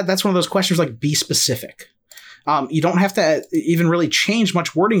 So yeah, that's one of those questions, like, be specific. You don't have to even really change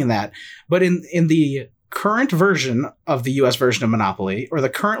much wording in that, but in the current version of the US version of Monopoly, or the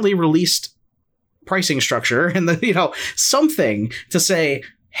currently released pricing structure, and something to say,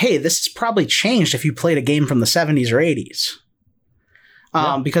 hey, this has probably changed if you played a game from the 70s or 80s.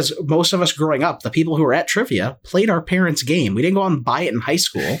 Because most of us growing up, the people who were at trivia played our parents' game. We didn't go out and buy it in high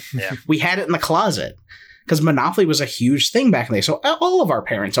school. Yeah. We had it in the closet. Because Monopoly was a huge thing back in the day. So all of our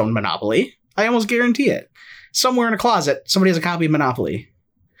parents owned Monopoly. I almost guarantee it. Somewhere in a closet, somebody has a copy of Monopoly.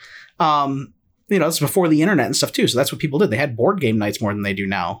 It's before the internet and stuff too. So that's what people did. They had board game nights more than they do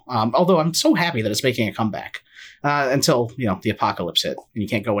now. Although I'm so happy that it's making a comeback until, the apocalypse hit and you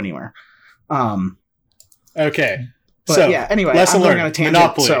can't go anywhere. Okay. But so, yeah, anyway, lesson I'm going on a learned. tangent.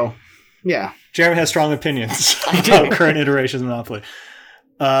 Monopoly. So, yeah. Jeremy has strong opinions about current iterations of Monopoly.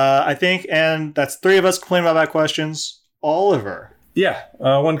 I think, and that's three of us complaining about bad questions. Oliver. Yeah,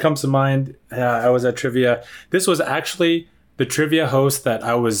 one comes to mind. I was at trivia. This was actually the trivia host that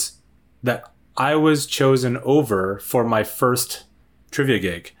I was chosen over for my first trivia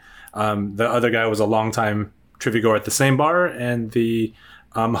gig. The other guy was a longtime trivia goer at the same bar, and the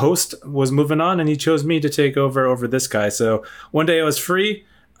host was moving on, and he chose me to take over this guy. So one day I was free,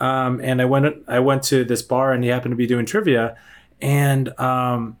 and I went to this bar, and he happened to be doing trivia. And,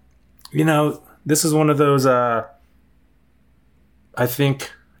 this is one of those, I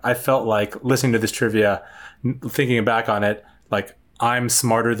think I felt like listening to this trivia, thinking back on it, like, I'm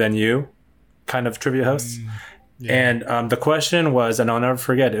smarter than you kind of trivia hosts. And the question was, and I'll never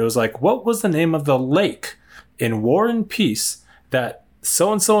forget, it was like, what was the name of the lake in War and Peace that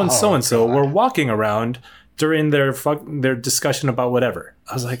so-and-so and so-and-so were walking around during their discussion about whatever?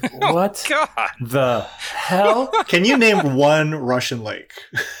 I was like, what the hell? Can you name one Russian lake?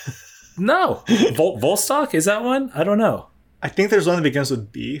 No. Vostok? Is that one? I don't know. I think there's one that begins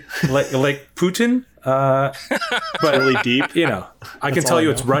with B. Like Putin? But really deep. I can tell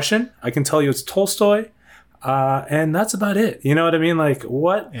you it's Russian. I can tell you it's Tolstoy. And that's about it. You know what I mean? Like,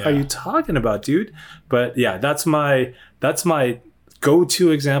 what are you talking about, dude? But yeah, that's my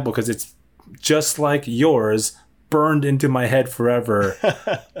go-to example, because it's just like yours, burned into my head forever.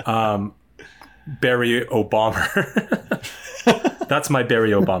 Barry Obama. That's my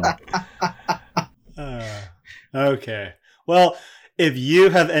Barry Obama. Okay. Well, if you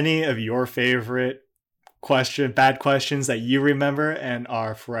have any of your favorite bad questions that you remember and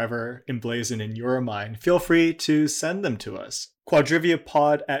are forever emblazoned in your mind, feel free to send them to us.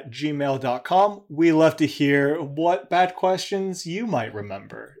 quadriviapod@gmail.com. We love to hear what bad questions you might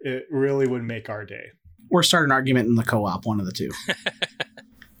remember. It really would make our day. Or start an argument in the co-op, one of the two.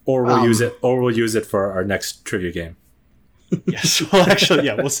 Or we'll use it for our next trivia game. Yes. Well, actually,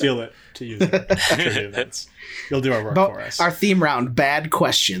 we'll steal it to use it for trivia events. You'll do our work for us. Our theme round, bad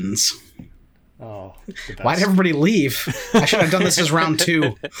questions. Oh, why did everybody leave? I should have done this as round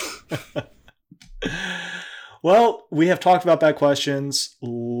 2. Well, we have talked about bad questions.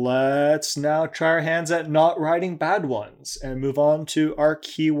 Let's now try our hands at not writing bad ones and move on to our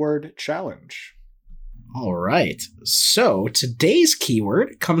keyword challenge. All right. So today's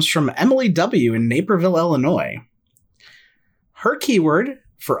keyword comes from Emily W. in Naperville, Illinois. Her keyword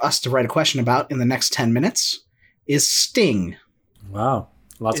for us to write a question about in the next 10 minutes is sting. Wow.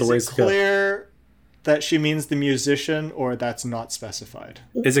 Lots Is of ways it to go. clear that she means the musician, or that's not specified?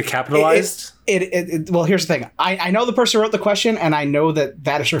 Is it capitalized? Well, here's the thing. I know the person who wrote the question, and I know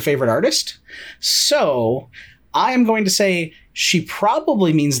that is her favorite artist. So I am going to say she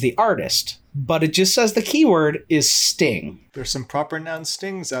probably means the artist, but it just says the keyword is sting. There's some proper noun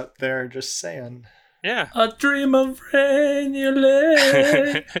stings out there, just saying. Yeah. A dream of rain you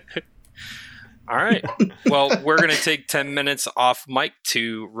lay. All right. Well, we're going to take 10 minutes off mic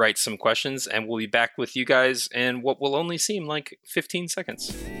to write some questions, and we'll be back with you guys in what will only seem like 15 seconds.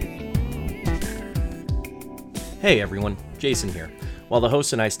 Hey everyone, Jason here. While the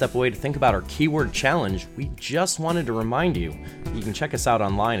host and I step away to think about our keyword challenge, we just wanted to remind you can check us out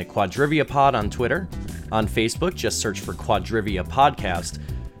online at Quadrivia Pod on Twitter. On Facebook, just search for Quadrivia Podcast.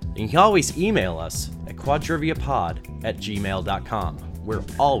 And you can always email us at quadriviapod@gmail.com. We're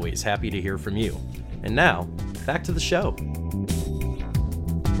always happy to hear from you. And now, back to the show.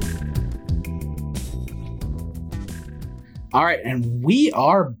 All right, and we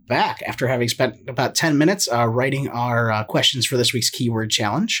are back after having spent about 10 minutes writing our questions for this week's keyword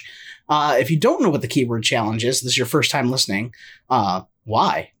challenge. If you don't know what the keyword challenge is, this is your first time listening,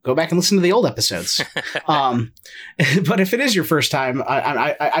 why? Go back and listen to the old episodes. But if it is your first time,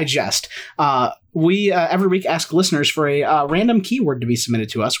 I jest. We every week ask listeners for a random keyword to be submitted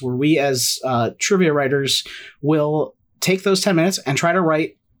to us, where we as trivia writers will take those 10 minutes and try to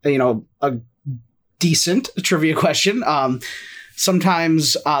write, a decent trivia question.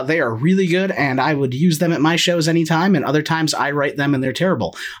 Sometimes they are really good, and I would use them at my shows anytime, and other times I write them and they're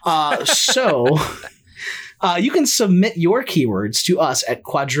terrible. So you can submit your keywords to us at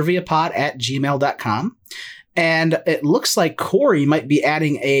quadriviapod@gmail.com. And it looks like Corey might be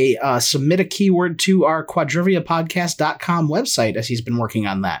adding a submit a keyword to our quadriviapodcast.com website, as he's been working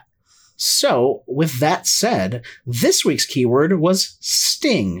on that. So, with that said, this week's keyword was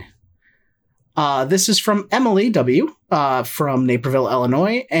sting. This is from Emily W. From Naperville,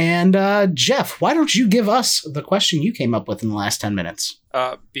 Illinois. And Jeff, why don't you give us the question you came up with in the last 10 minutes?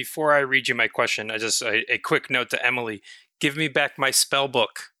 Before I read you my question, a quick note to Emily. Give me back my spell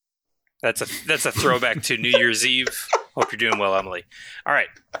book. That's a throwback to New Year's Eve. Hope you're doing well, Emily. All right.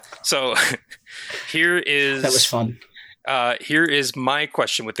 So here is... That was fun. Here is my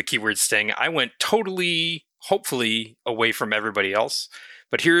question with the keyword sting. I went totally, hopefully, away from everybody else.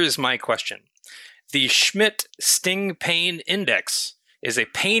 But here is my question. The Schmidt Sting Pain Index is a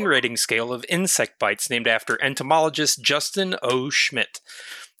pain rating scale of insect bites named after entomologist Justin O. Schmidt.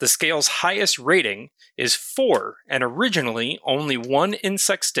 The scale's highest rating is 4, and originally only one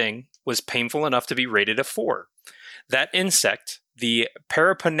insect sting was painful enough to be rated a 4. That insect, the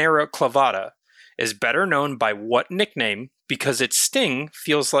Paraponera clavata, is better known by what nickname because its sting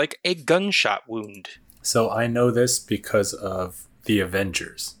feels like a gunshot wound? So I know this because of the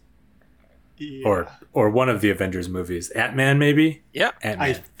Avengers. Yeah. Or one of the Avengers movies. Ant-Man, maybe? Yeah. Ant-Man.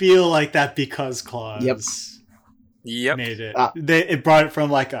 I feel like that because clause Yep. made it. It brought it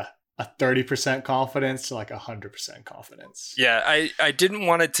from like a 30% confidence to like 100% confidence. Yeah, I didn't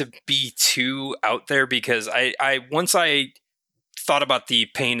want it to be too out there because once I thought about the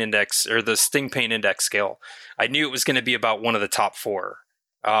pain index or the sting pain index scale, I knew it was going to be about one of the top 4.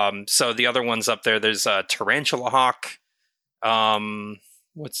 So the other ones up there's Tarantula Hawk.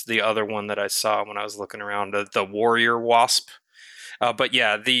 What's the other one that I saw when I was looking around? The Warrior Wasp. But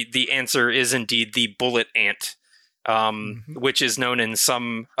yeah, the answer is indeed the bullet ant, which is known in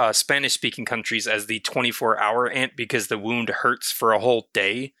some Spanish-speaking countries as the 24-hour ant because the wound hurts for a whole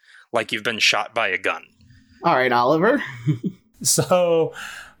day, like you've been shot by a gun. All right, Oliver. So,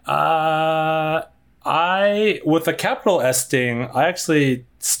 with the capital S sting, I actually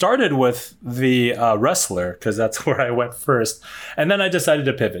started with the wrestler because that's where I went first. And then I decided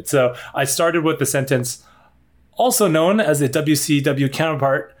to pivot. So I started with the sentence, also known as the WCW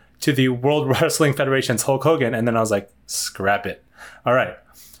counterpart to the World Wrestling Federation's Hulk Hogan. And then I was like, scrap it. All right.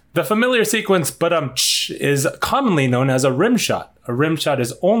 The familiar sequence, is commonly known as a rim shot. A rim shot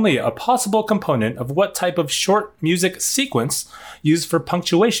is only a possible component of what type of short music sequence used for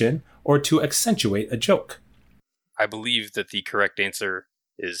punctuation or to accentuate a joke. I believe that the correct answer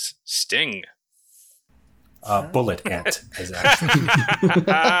is sting. Bullet ant is actually.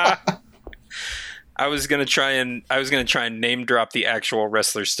 I was gonna try and name drop the actual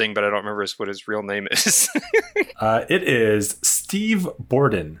wrestler Sting, but I don't remember what his real name is. It is Steve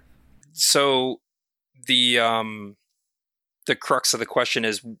Borden. So the crux of the question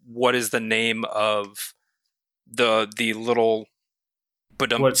is, what is the name of the little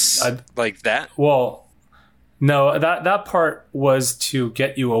like that? Well, no, that part was to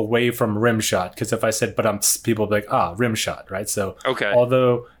get you away from rim shot, because if I said people would be like, rim shot, right? So Okay.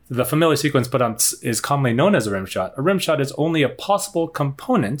 although the familiar sequence is commonly known as a rim shot is only a possible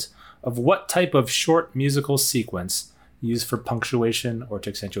component of what type of short musical sequence used for punctuation or to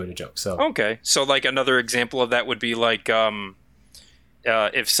accentuate a joke. So Okay. So like another example of that would be like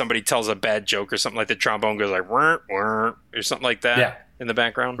if somebody tells a bad joke or something, like the trombone goes like "Wah, wah," or something like that in the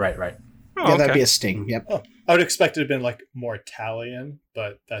background. right. Oh, Yeah, okay. that'd be a sting. Yep. Oh, I would expect it to have been like more Italian,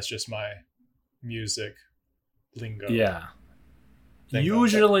 but that's just my music lingo. Yeah. Thing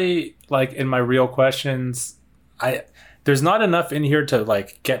Usually, like in my real questions, there's not enough in here to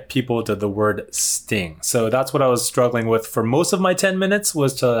like get people to the word sting. So that's what I was struggling with for most of my 10 minutes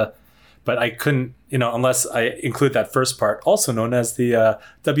but I couldn't, unless I include that first part, also known as the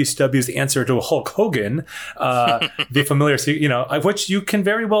WCW's answer to Hulk Hogan, the familiar, which you can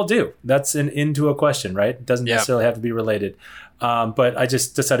very well do. That's an into a question, right? It doesn't necessarily have to be related. But I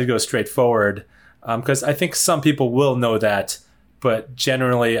just decided to go straight forward because I think some people will know that, but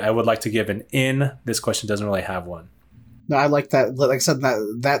generally I would like to give an in. This question doesn't really have one. No, I like that. Like I said,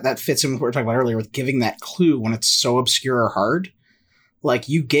 that fits in with what we were talking about earlier with giving that clue when it's so obscure or hard. Like,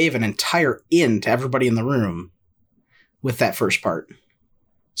 you gave an entire in to everybody in the room with that first part.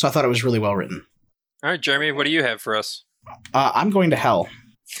 So I thought it was really well written. All right, Jeremy, what do you have for us? I'm going to hell.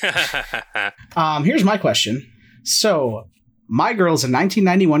 Here's my question. So, My Girl is a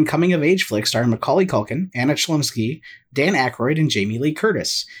 1991 coming-of-age flick starring Macaulay Culkin, Anna Chlumsky, Dan Aykroyd, and Jamie Lee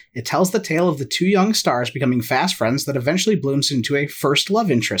Curtis. It tells the tale of the two young stars becoming fast friends that eventually blooms into a first love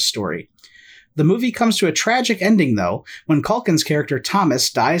interest story. The movie comes to a tragic ending, though, when Culkin's character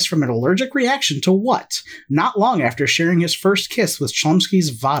Thomas dies from an allergic reaction to what? Not long after sharing his first kiss with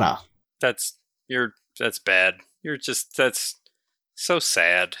Chlumsky's Vada. That's bad. That's so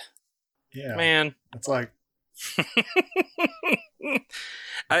sad. Yeah. Man. It's like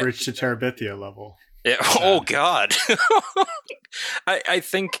Bridge to Terabithia level. Yeah. Oh God. I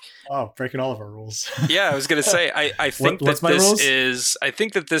think. Oh, breaking all of our rules. Yeah, I was gonna say. I think I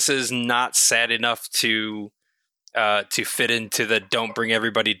think that this is not sad enough to fit into the "don't bring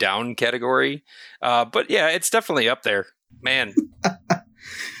everybody down" category. But yeah, it's definitely up there, man.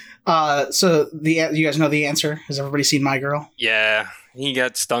 So you guys know the answer? Has everybody seen My Girl? Yeah, he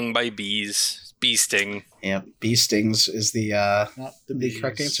got stung by bees. Bee sting. Yeah, bee stings is the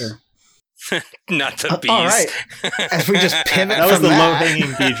correct answer. Not the bees. All right. As we just pivot that was from the that.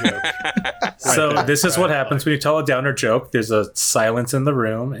 low-hanging bee joke. So this is what happens when you tell a downer joke. There's a silence in the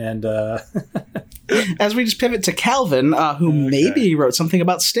room, and as we just pivot to Calvin, who maybe wrote something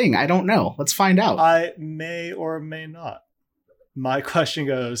about Sting. I don't know. Let's find out. I may or may not. My question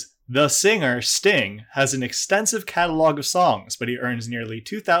goes, the singer, Sting, has an extensive catalog of songs, but he earns nearly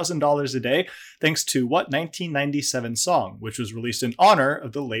 $2,000 a day thanks to what 1997 song, which was released in honor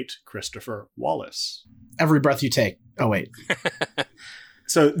of the late Christopher Wallace? Every Breath You Take. Oh, wait.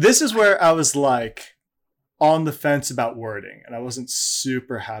 So this is where I was like on the fence about wording, and I wasn't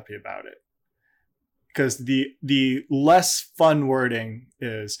super happy about it. Because the less fun wording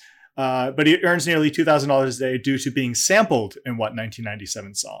is... but he earns nearly $2,000 a day due to being sampled in what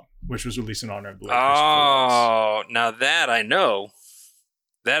 1997 song, which was released in honor of the late Christopher Wallace. Now that I know.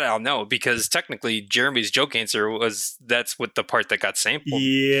 That I'll know, because technically Jeremy's joke answer that's what the part that got sampled.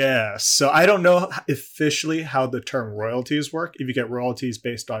 Yeah, so I don't know officially how the term royalties work, if you get royalties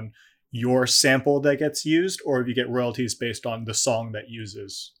based on your sample that gets used, or if you get royalties based on the song that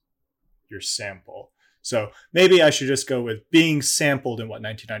uses your sample. So maybe I should just go with being sampled in what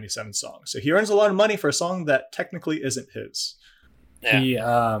 1997 song. So he earns a lot of money for a song that technically isn't his.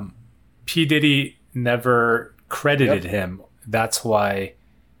 Yeah. P. Diddy never credited him. That's why,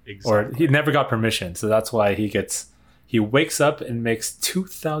 or he never got permission. So that's why he wakes up and makes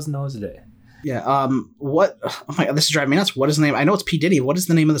 $2,000 a day. Yeah. What? Oh my God, this is driving me nuts. What is the name? I know it's P. Diddy. What is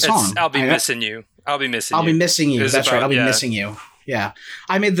the name of the song? I'll be missing you. I'll be missing you. That's right. I'll be missing you. Yeah.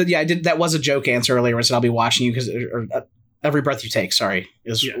 I did. That was a joke answer earlier. I said I'll be watching you because Every Breath You Take. Sorry,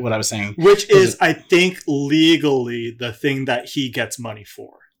 is what I was saying. Which is, I think, legally the thing that he gets money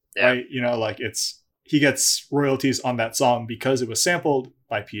for. Yeah. Right? Like he gets royalties on that song because it was sampled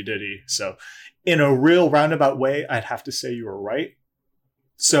by P. Diddy. So in a real roundabout way, I'd have to say you were right.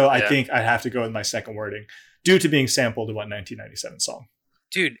 So I think I'd have to go with my second wording due to being sampled in what 1997 song.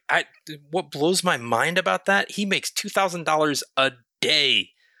 Dude, what blows my mind about that? He makes $2,000 a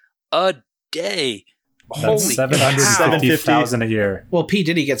day. A day. That's $750,000 a year. Well, P.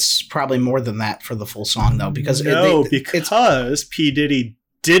 Diddy gets probably more than that for the full song, though, because because P. Diddy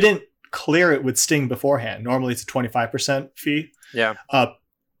didn't clear it with Sting beforehand. Normally it's a 25% fee. Yeah.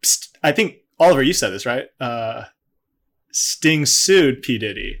 I think, Oliver, you said this, right? Sting sued P.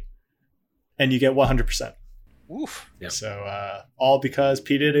 Diddy, and you get 100%. Oof. Yep. So all because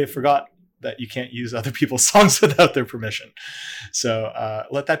P. Diddy forgot that you can't use other people's songs without their permission. So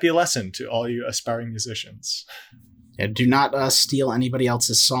let that be a lesson to all you aspiring musicians. Yeah, do not steal anybody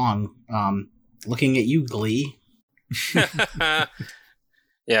else's song. Looking at you, Glee.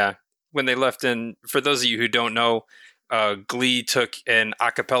 Yeah. When they left in, for those of you who don't know, Glee took an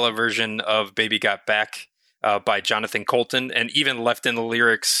a cappella version of Baby Got Back by Jonathan Colton, and even left in the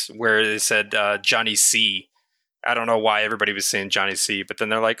lyrics where they said Johnny C. I don't know why everybody was saying Johnny C, but then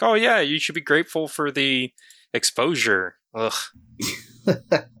they're like, oh yeah, you should be grateful for the exposure. Ugh.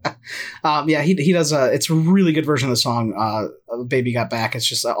 Yeah, he does it's a really good version of the song, Baby Got Back. It's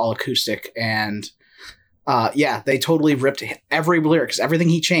just all acoustic, and yeah, they totally ripped every lyric, 'cause everything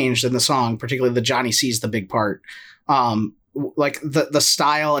he changed in the song, particularly the Johnny C's the big part. Like the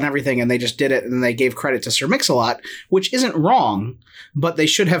style and everything, and they just did it, and they gave credit to Sir Mix-a-Lot, which isn't wrong, but they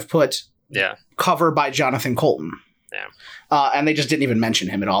should have put cover by Jonathan Colton. Yeah. And they just didn't even mention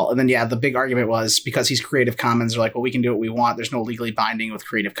him at all. And then, yeah, the big argument was because he's Creative Commons, they're like, well, we can do what we want. There's no legally binding with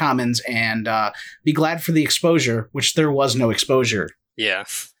Creative Commons, and be glad for the exposure, which there was no exposure. Yeah.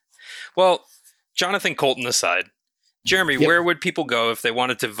 Well, Jonathan Colton aside, Jeremy, where would people go if they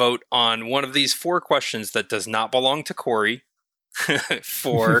wanted to vote on one of these 4 questions that does not belong to Corey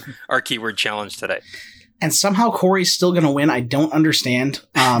for our keyword challenge today? And somehow Corey's still going to win. I don't understand.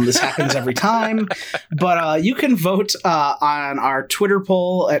 This happens every time. But you can vote on our Twitter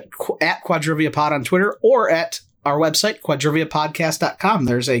poll at QuadriviaPod on Twitter, or at our website, quadriviapodcast.com.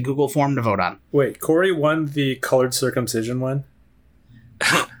 There's a Google form to vote on. Wait, Corey won the colored circumcision one?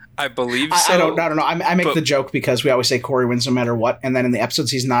 I believe so. I don't know. I make the joke because we always say Corey wins no matter what. And then in the episodes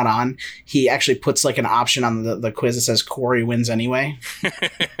he's not on, he actually puts like an option on the quiz that says Corey wins anyway.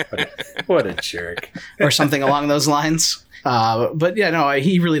 What a jerk. Or something along those lines. But yeah, no,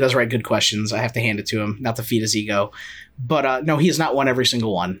 he really does write good questions. I have to hand it to him, not to feed his ego. But no, he has not won every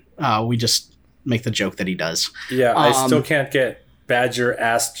single one. We just make the joke that he does. Yeah, I still can't get Badger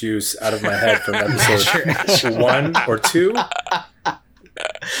ass juice out of my head from episode 1 or 2.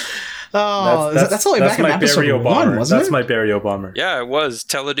 Oh, that's only back in episode 1, wasn't it? That's my Barry Obama. Yeah, it was.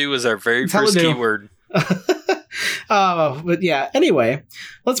 Teledo was our very first keyword. But yeah, anyway,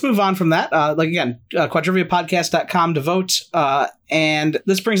 let's move on from that. Quadriviapodcast.com to vote. And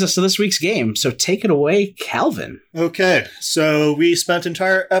this brings us to this week's game. So take it away, Calvin. Okay, so we spent an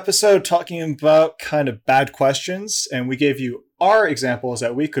entire episode talking about kind of bad questions, and we gave you our examples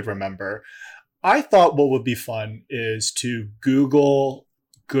that we could remember. I thought what would be fun is to Google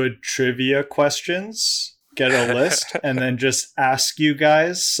good trivia questions, get a list, and then just ask you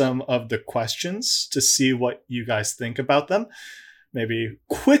guys some of the questions to see what you guys think about them. Maybe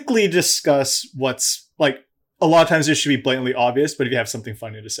quickly discuss what's like. A lot of times this should be blatantly obvious, but if you have something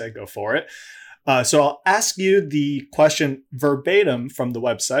funny to say, go for it. So I'll ask you the question verbatim from the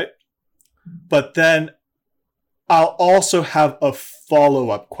website, but then I'll also have a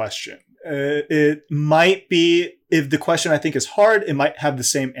follow-up question. It might be, if the question I think is hard, it might have the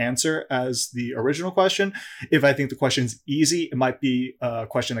same answer as the original question. If I think the question's easy, it might be a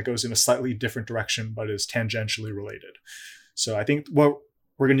question that goes in a slightly different direction, but is tangentially related. So I think we're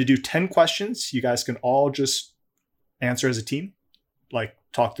going to do 10 questions. You guys can all just answer as a team, like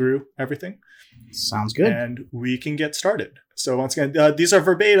talk through everything. Sounds good. And we can get started. So once again, these are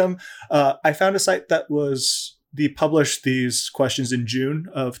verbatim. I found a site that they published these questions in June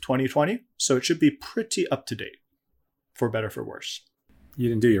of 2020, so it should be pretty up to date, for better, for worse. You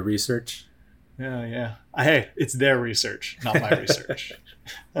didn't do your research? Yeah. Hey, it's their research, not my research.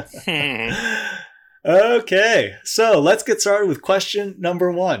 Okay, so let's get started with question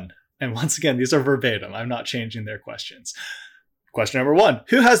number 1. And once again, these are verbatim. I'm not changing their questions. Question number 1.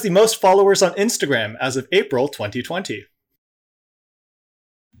 Who has the most followers on Instagram as of April 2020?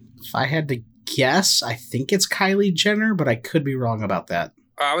 If I had to guess, I think it's Kylie Jenner, but I could be wrong about that.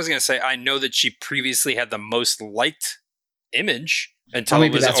 I was going to say, I know that she previously had the most liked image until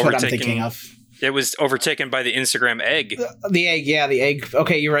maybe it was that's overtaken. what I'm thinking of. It was overtaken by the Instagram egg. The egg, yeah, the egg.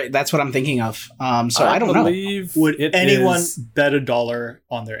 Okay, you're right. That's what I'm thinking of. So I don't know. Would anyone bet $1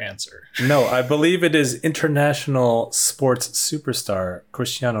 on their answer? No, I believe it is international sports superstar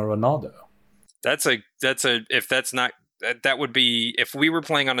Cristiano Ronaldo. That would be, if we were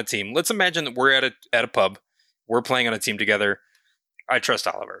playing on a team. Let's imagine that we're at a pub. We're playing on a team together. I trust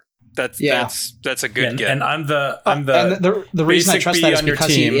Oliver. That's a good get. And I'm the and the reason I trust that is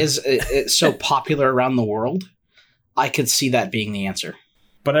because he is so popular around the world. I could see that being the answer.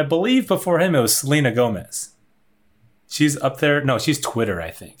 But I believe before him it was Selena Gomez. She's up there. No, she's Twitter,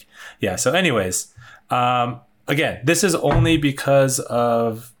 I think. Yeah. So, anyways, again, this is only because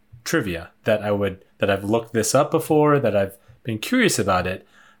of trivia that I've looked this up before, that I've been curious about it.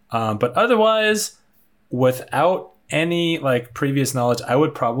 But otherwise, without any like previous knowledge, I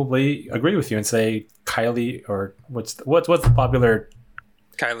would probably agree with you and say Kylie, or what's the popular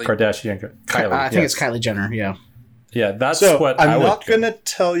Kylie Kardashian? Kylie. I think it's Kylie Jenner. Yeah. Yeah, that's So what I'm not going to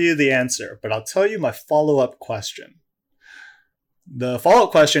tell you the answer, but I'll tell you my follow-up question. The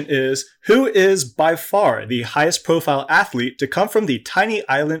follow-up question is, who is by far the highest profile athlete to come from the tiny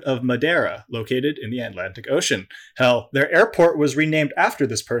island of Madeira, located in the Atlantic Ocean? Hell, their airport was renamed after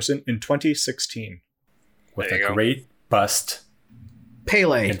this person in 2016. with There you a go. great bust.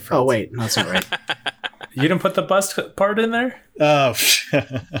 Pele. In France. Oh, wait. No, that's not right. You didn't put the bust part in there? Oh,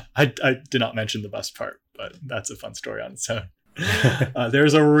 I did not mention the best part, but that's a fun story on its own.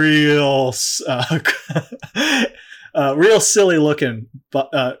 There's a real silly looking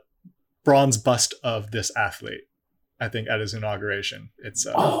bronze bust of this athlete, I think, at his inauguration. It's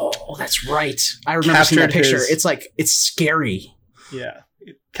Oh, that's right. I remember seeing that Captured picture. his- It's scary. yeah,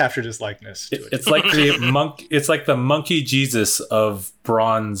 it captured his likeness to it. It's like the monkey Jesus of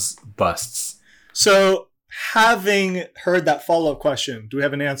bronze busts. So, having heard that follow-up question, do we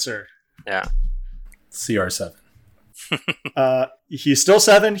have an answer? Yeah. CR7. He's still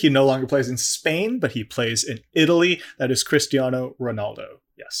 7. He no longer plays in Spain, but he plays in Italy. That is Cristiano Ronaldo.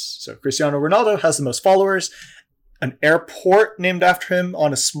 Yes. So Cristiano Ronaldo has the most followers, an airport named after him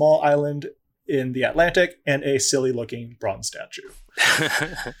on a small island in the Atlantic, and a silly-looking bronze statue.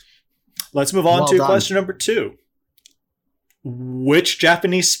 Let's move on Well to done. question number 2. Which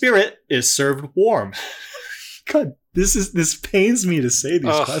Japanese spirit is served warm? God, this pains me to say these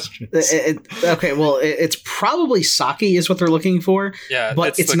Ugh. questions. Okay, well, it's probably sake is what they're looking for, Yeah,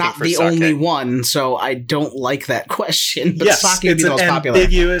 but it's looking not for the sake. only one, so I don't like that question. But Yes, sake would it's be the an most popular.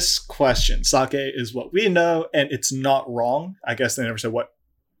 ambiguous question. Sake is what we know, and it's not wrong. I guess they never said what.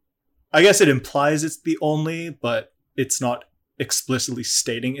 I guess it implies it's the only, but it's not explicitly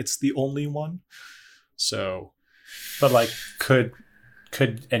stating it's the only one. So, But like, could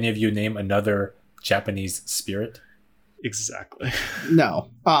any of you name another Japanese spirit? exactly.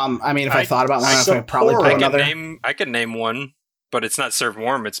 No. I mean, if I thought about one, so I'd probably poor. put I another. could name one, but it's not served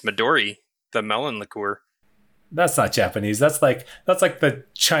warm. It's Midori, the melon liqueur. That's not Japanese. That's like the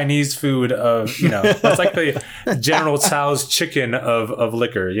Chinese food of, that's like the General Tso's chicken of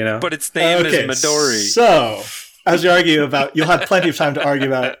liquor, But its name Okay, is Midori. So, as you argue about, you'll have plenty of time to argue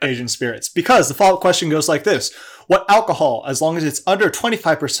about Asian spirits, because the follow-up question goes like this. What alcohol, as long as it's under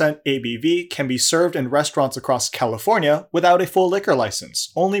 25% ABV, can be served in restaurants across California without a full liquor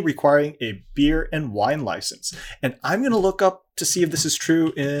license, only requiring a beer and wine license? And I'm going to look up to see if this is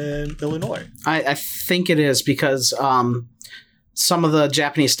true in Illinois. I think it is because some of the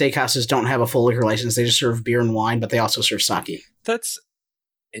Japanese steakhouses don't have a full liquor license. They just serve beer and wine, but they also serve sake. That's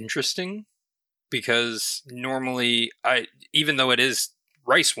interesting because normally, even though it is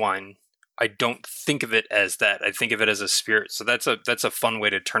rice wine, I don't think of it as that. I think of it as a spirit. So that's a fun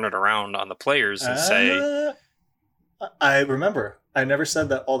way to turn it around on the players and say, I remember, I never said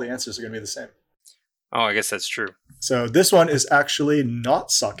that all the answers are going to be the same. oh, I guess that's true. So this one is actually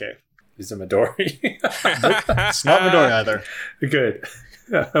not sake. Is a Midori. It's not Midori either. Good.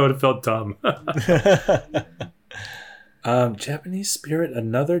 I would have felt dumb. Japanese spirit,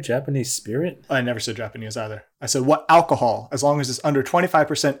 another Japanese spirit? I never said Japanese either. I said what alcohol, as long as it's under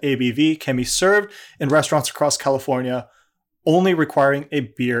 25% ABV, can be served in restaurants across California, only requiring a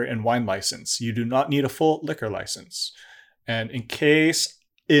beer and wine license. You do not need a full liquor license. And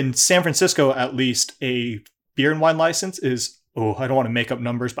in San Francisco, at least, a beer and wine license is, I don't want to make up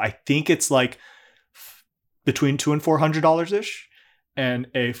numbers, but I think it's like between $200 and $400-ish. And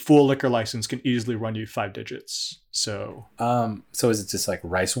a full liquor license can easily run you 5 digits. So, So is it just like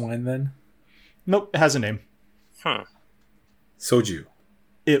rice wine then? nope, it has a name. Huh. Soju.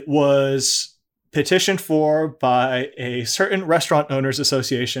 It was petitioned for by a certain restaurant owners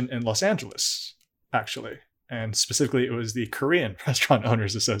association in Los Angeles, actually. And specifically, it was the Korean Restaurant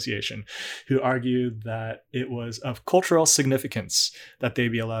Owners Association, who argued that it was of cultural significance that they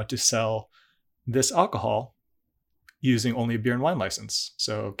be allowed to sell this alcohol using only a beer and wine license.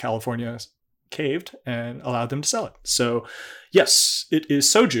 So California caved and allowed them to sell it. So yes, it is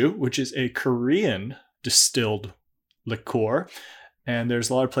soju, which is a Korean distilled liqueur. And there's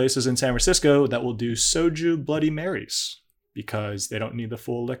a lot of places in San Francisco that will do soju Bloody Marys because they don't need the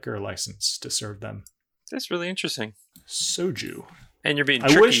full liquor license to serve them. That's really interesting. Soju. And you're being I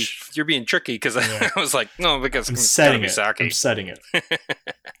tricky. wish- You're being tricky because Yeah. I was like, no, because I'm it's setting gotta be it. Saki. I'm setting it.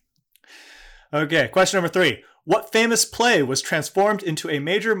 Okay, question number 3. What famous play was transformed into a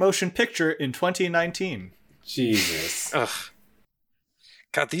major motion picture in 2019? Jesus. Ugh.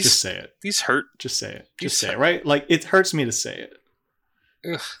 God, Just say it. these hurt. Just say it. These Just say it, hurt. right? Like, it hurts me to say it.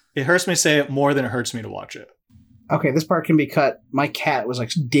 Ugh. It hurts me to say it more than it hurts me to watch it. Okay, this part can be cut. My cat was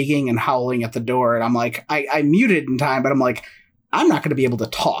like digging and howling at the door, and I'm like, I muted in time, but I'm like, I'm not going to be able to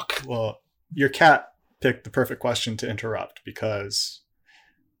talk. Well, your cat picked the perfect question to interrupt because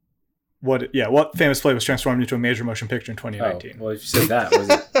what famous play was transformed into a major motion picture in 2019? Oh, well, if you said that, was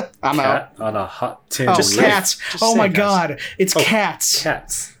it I'm out. cat on a hot tin Oh, Just roof? cats! Just Oh say my it, guys. god, it's Oh, cats!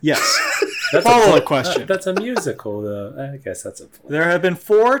 Cats. Yes. That's Follow-up a question. That's a musical, though. I guess that's a play. There have been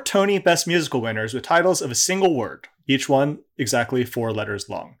 4 Tony Best Musical winners with titles of a single word, each one exactly 4 letters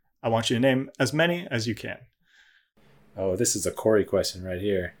long. I want you to name as many as you can. Oh, this is a Corey question right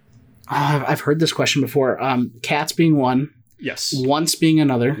here. I've heard this question before. Cats being one, Yes. once being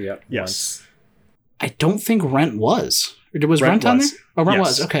another. Yep. Yes. I don't think Rent was. Or was Rent on there? was. Oh, Rent Yes.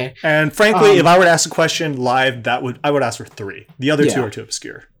 was. Okay. And frankly, if I were to ask a question live, I would ask for 3. The other 2 Yeah. are too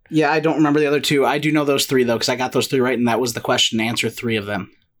obscure. Yeah, I don't remember the other 2. I do know those 3 though, because I got those 3 right, and that was the question. Answer 3 of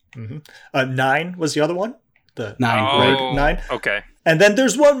them. 9 was the other one. The 9. Road Oh, 9. okay. And then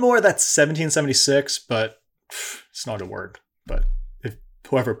there's one more that's 1776, but it's not a word. But if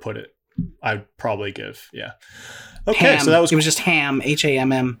whoever put it, I'd probably give. Yeah. Okay, Ham. so that was It was just Ham.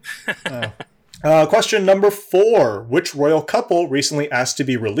 HAMM. question number 4. Which royal couple recently asked to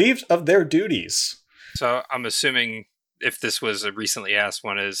be relieved of their duties? So I'm assuming if this was a recently asked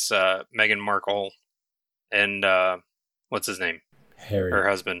one, is Meghan Markle and what's his name? Harry. Her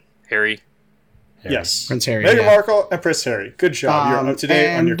husband, Harry. Harry. Yes. Prince Harry. Meghan yeah. Markle and Prince Harry. Good job. You're up to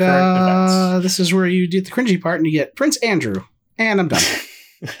date on your current events. This is where you do the cringy part and you get Prince Andrew. And I'm done.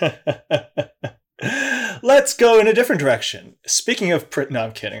 Let's go in a different direction. Speaking of no,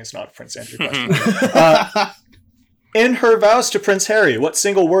 I'm kidding. It's not a Prince Andrew question. In her vows to Prince Harry, what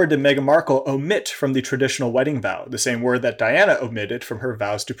single word did Meghan Markle omit from the traditional wedding vow? The same word that Diana omitted from her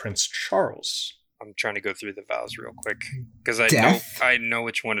vows to Prince Charles. I'm trying to go through the vows real quick because Death? I know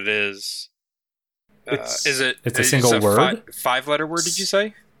which one it is. It's- Is it? it's a is single it word? 5-letter word? Did you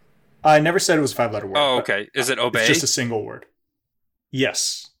say? I never said it was a 5-letter word. Oh, but okay. Is it obey? It's just a single word.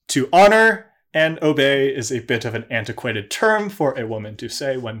 Yes. To honor and obey is a bit of an antiquated term for a woman to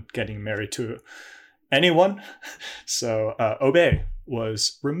say when getting married to anyone. So obey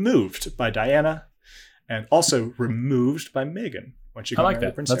was removed by Diana and also removed by Meghan when she I got like married to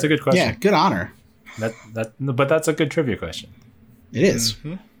that. Prince That's a Harry. good question. Yeah, good honor. But that's a good trivia question. It is.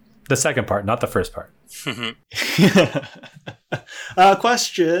 Mhm. The second part, not the first part.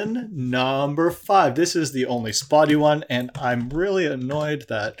 Question number 5. This is the only spotty one, and I'm really annoyed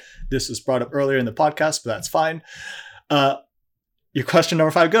that this was brought up earlier in the podcast, but that's fine. Your question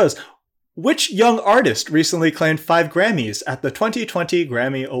number 5 goes, which young artist recently claimed 5 Grammys at the 2020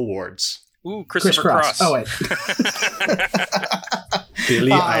 Grammy Awards? Ooh, Chris Christopher Cross. Cross. Oh, wait.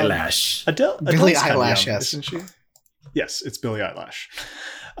 Billie Eilish. Adele, Billie Adele's kinda Eilish, young, yes. isn't she? Yes, it's Billie Eilish.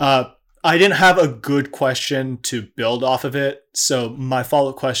 I didn't have a good question to build off of it, so my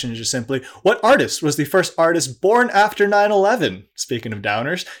follow-up question is just simply, what artist was the first artist born after 9/11, speaking of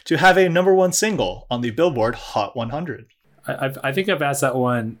downers, to have a #1 single on the Billboard Hot 100? I think I've asked that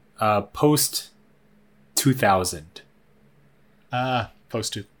one post 2000.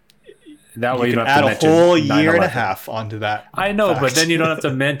 Post to. That way You you can don't have add to a mention whole year 9/11. and a half onto that. I know, but fact. then you don't have to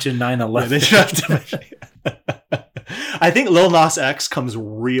mention 9/11. Yeah, they should have to mention it. I think Lil Nas X comes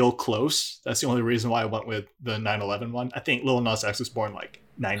real close. That's the only reason why I went with the 9/11 one. I think Lil Nas X was born like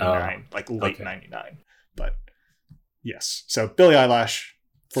 99, like late okay. 99. But yes. So Billie Eilish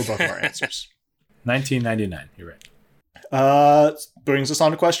for both of our answers. 1999. You're right. Brings us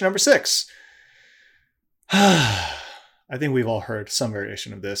on to question number 6. I think we've all heard some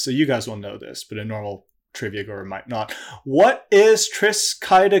variation of this, so you guys will know this, but a normal trivia goer might not. What is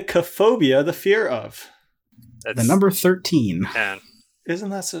triskaidekaphobia the fear of? The number 13. Man. Isn't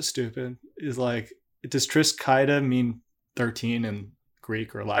that so stupid? Is like, does triskaida mean 13 in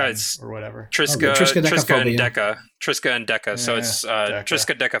Greek or Latin it's or whatever? Triska, triskaidekaphobia. and Deca. Triska and Deca. So Yeah, it's Deca.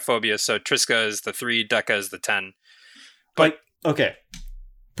 triskaidekaphobia. So Triska is the 3, Deca is the 10. Like, okay,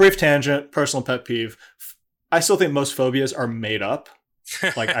 brief tangent, personal pet peeve. I still think most phobias are made up.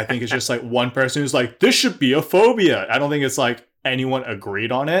 Like, I think it's just like one person who's like, this should be a phobia. I don't think it's like anyone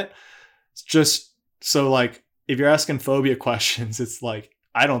agreed on it. It's just so like, if you're asking phobia questions, it's like,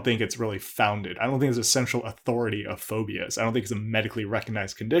 I don't think it's really founded. I don't think there's a central authority of phobias. I don't think it's a medically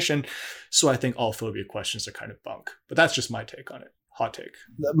recognized condition. So I think all phobia questions are kind of bunk. But that's just my take on it. hot take.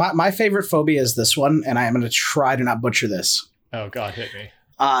 My favorite phobia is this one, and I am going to try to not butcher this. Oh God, hit me.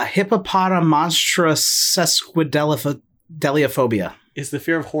 Hippopotamonstrodeliophobia. Is the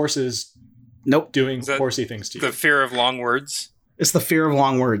fear of horses Nope. doing that horsey things to you? The fear of long words. It's the fear of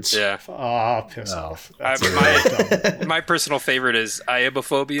long words. Yeah. Piss No. off. I- That's dumb. My personal favorite is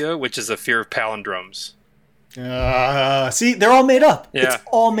iabophobia, which is a fear of palindromes. See, they're all made up. Yeah. It's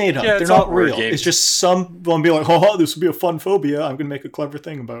all made up. Yeah, They're it's all not word real. games. It's just someone be like, oh, this would be a fun phobia. I'm going to make a clever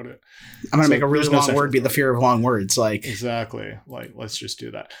thing about it. I'm going to So make a really there's no long such word be thing. the fear of long words. Like, Exactly. Like, let's just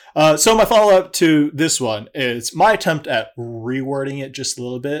do that. So my follow-up to this one is my attempt at rewording it just a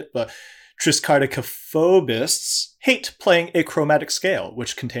little bit, but Triskaidekaphobists hate playing a chromatic scale,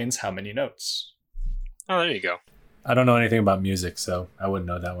 which contains how many notes? Oh, there you go. I don't know anything about music, so I wouldn't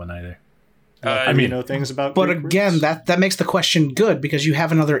know that one either. I mean, you know things about but Greek again, roots? that makes the question good because you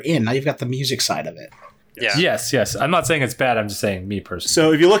have another in. Now you've got the music side of it. Yeah. Yes. I'm not saying it's bad. I'm just saying me personally.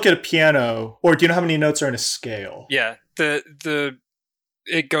 So if you look at a piano, or do you know how many notes are in a scale? Yeah.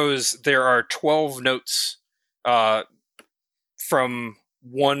 It goes, there are 12 notes from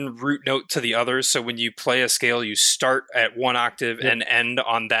one root note to the other. So when you play a scale, you start at one octave and end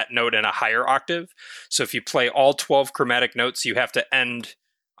on that note in a higher octave. So if you play all 12 chromatic notes, you have to end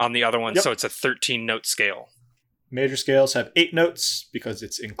on the other one. Yep. So it's a 13 note scale. Major scales have 8 notes because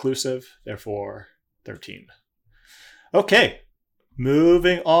it's inclusive, therefore 13. Okay,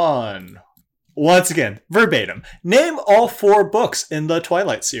 moving on. Once again, verbatim. Name all 4 books in the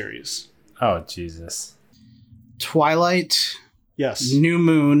Twilight series. Oh, Jesus. Twilight, Yes. New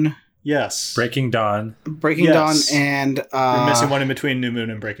Moon, Yes. Breaking Dawn. Breaking Yes. Dawn, and You're missing one in between New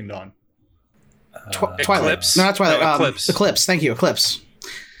Moon and Breaking Dawn. Twilight. Eclipse? No, not Twilight. No, Eclipse. Eclipse. Thank you, Eclipse.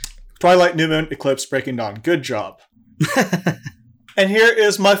 Twilight, New Moon, Eclipse, Breaking Dawn. Good job. And here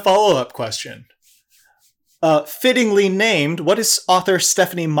is my follow-up question. Fittingly named, what is author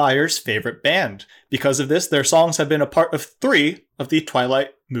Stephanie Meyer's favorite band? Because of this, their songs have been a part of 3 of the Twilight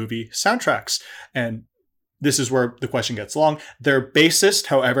movie soundtracks. And this is where the question gets long. Their bassist,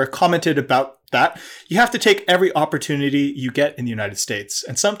 however, commented about that. You have to take every opportunity you get in the United States.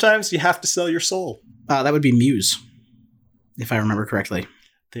 And sometimes you have to sell your soul. That would be Muse, if I remember correctly.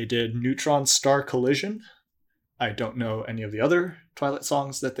 They did Neutron Star Collision. I don't know any of the other Twilight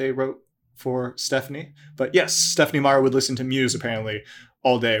songs that they wrote for Stephanie. But yes, Stephanie Meyer would listen to Muse apparently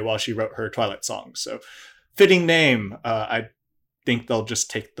all day while she wrote her Twilight songs. So fitting name. I think they'll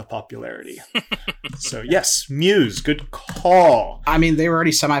just take the popularity. So yes, Muse, good call. I mean, they were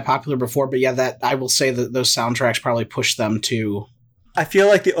already semi-popular before, but yeah, that I will say that those soundtracks probably pushed them to. I feel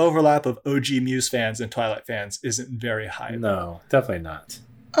like the overlap of OG Muse fans and Twilight fans isn't very high. No, definitely not.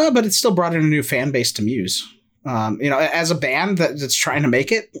 But it still brought in a new fan base to Muse. As a band that's trying to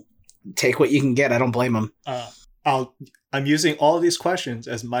make it, take what you can get. I don't blame them. I'm using all of these questions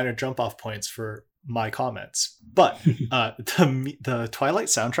as minor jump-off points for my comments. But the Twilight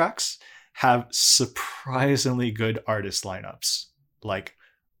soundtracks have surprisingly good artist lineups. Like,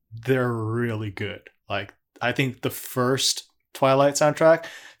 they're really good. Like, I think the first Twilight soundtrack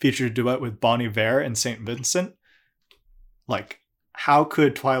featured a duet with Bon Iver and St. Vincent. Like, how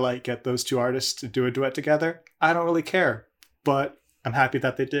could Twilight get those 2 artists to do a duet together? I don't really care, but I'm happy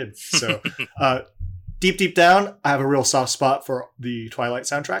that they did. So, deep down, I have a real soft spot for the Twilight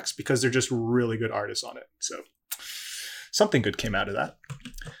soundtracks because they're just really good artists on it. So, something good came out of that.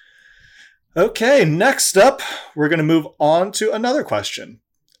 Okay, next up, we're going to move on to another question.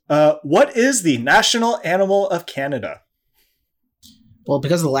 What is the national animal of Canada? Well,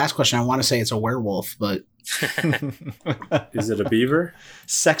 because of the last question, I want to say it's a werewolf, but Is it a beaver?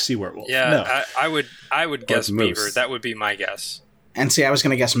 Sexy werewolf. Yeah, No. I would guess it's moose. beaver. That would be my guess. and see, I was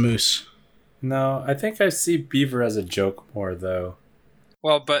going to guess moose. No, I think I see beaver as a joke more, though.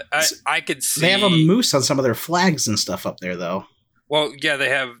 Well, but I could see They have a moose on some of their flags and stuff up there, though. Well, yeah, they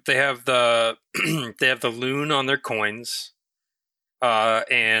have the they have the loon on their coins,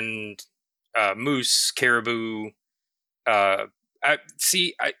 and moose, caribou. I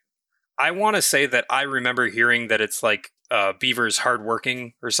want to say that I remember hearing that it's like beaver's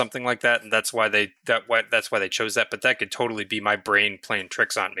hardworking or something like that, and that's why they chose that. But that could totally be my brain playing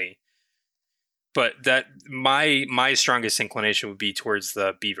tricks on me. But that my strongest inclination would be towards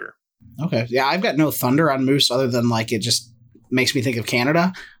the beaver. Okay. Yeah, I've got no thunder on moose other than like it just makes me think of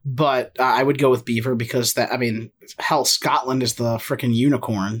Canada. But I would go with beaver because hell, Scotland is the freaking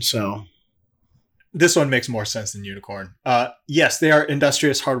unicorn. So This one makes more sense than unicorn. Yes, they are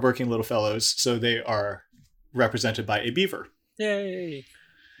industrious, hardworking little fellows, so they are represented by a beaver. Yay!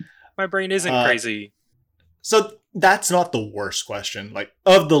 My brain isn't crazy. So that's not the worst question. Like,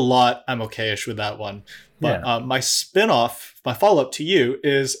 of the lot, I'm okay-ish with that one. But my spin-off, my follow-up to you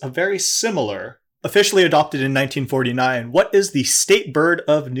is a very similar, officially adopted in 1949. What is the state bird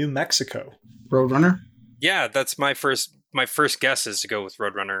of New Mexico? Roadrunner? Yeah, that's my first guess is to go with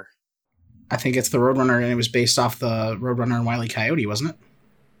Roadrunner. I think it's the Roadrunner, and it was based off the Roadrunner and Wile E. Coyote, wasn't it?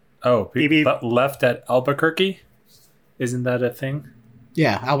 Oh, Beep. but left at Albuquerque? Isn't that a thing?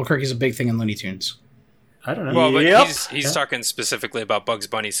 Yeah, Albuquerque's a big thing in Looney Tunes. I don't know. Well, but Yep. he's talking specifically about Bugs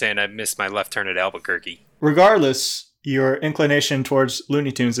Bunny saying I missed my left turn at Albuquerque. Regardless, your inclination towards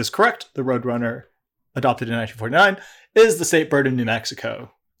Looney Tunes is correct. The Roadrunner, adopted in 1949, is the state bird of New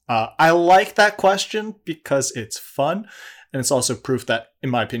Mexico. I like that question because it's fun, and it's also proof that, in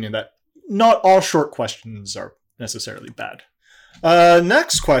my opinion, that not all short questions are necessarily bad.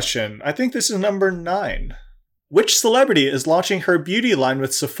 Next question. I think this is number 9. Which celebrity is launching her beauty line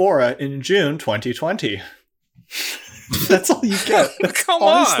with Sephora in June 2020? That's all you get. That's Come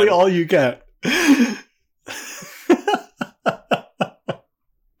honestly on. all you get.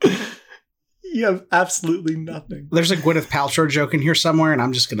 You have absolutely nothing. There's a Gwyneth Paltrow joke in here somewhere, and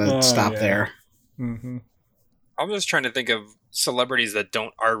I'm just going to Oh, stop yeah. there. Mm-hmm. I'm just trying to think of celebrities that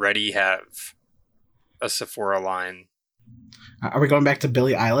don't already have a Sephora line. Are we going back to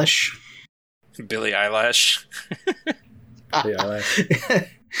Billie Eilish? Billie Eilish.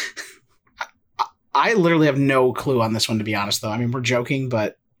 I literally have no clue on this one, to be honest, though. I mean, we're joking,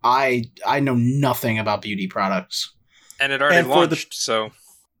 but I know nothing about beauty products. And it already And for the- launched, so...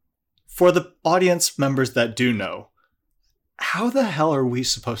 For the audience members that do know, how the hell are we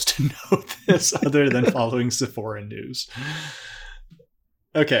supposed to know this other than following Sephora news?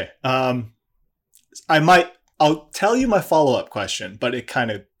 Okay. I'll tell you my follow-up question, but it kind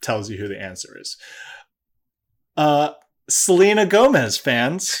of tells you who the answer is. Selena Gomez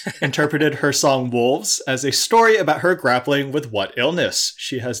fans interpreted her song Wolves as a story about her grappling with what illness?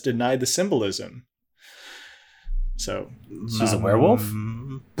 She has denied the symbolism. So, She's a werewolf?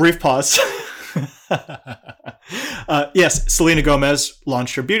 brief pause. Yes, Selena Gomez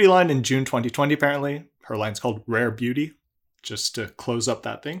launched her beauty line in June 2020, apparently. Her line's called Rare Beauty, just to close up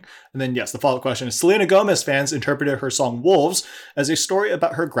that thing. And then, yes, the follow-up question is, Selena Gomez fans interpreted her song Wolves as a story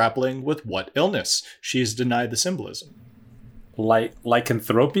about her grappling with what illness? She's denied the symbolism.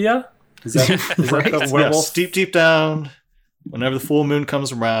 Lycanthropia? Is that the werewolf? Yes, deep down, whenever the full moon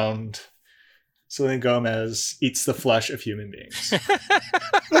comes around, Selena Gomez eats the flesh of human beings.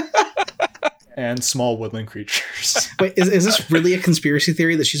 And small woodland creatures. Wait, is this really a conspiracy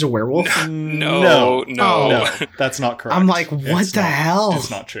theory that she's a werewolf? No. No, that's not correct. I'm like, what It's the not- hell? It's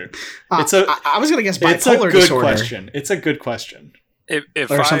not true. I was going to guess It's a bipolar good disorder question. It's a good question.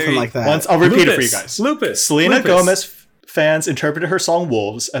 If or something like that. Once I'll repeat it for you Lupus. guys. Lupus. Selena Lupus. Gomez fans interpreted her song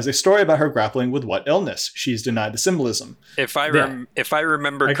Wolves as a story about her grappling with what illness? She's denied the symbolism. If I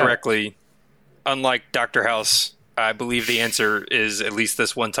remember I got it. correctly, unlike Dr. House, I believe the answer is, at least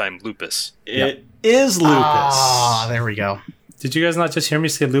this one time, lupus. It is lupus. Ah, there we go. Did you guys not just hear me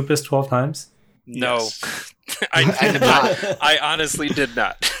say lupus 12 times? No. Yes. I did not. I honestly did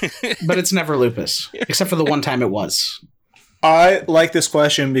not. But it's never lupus, except for the one time it was. I like this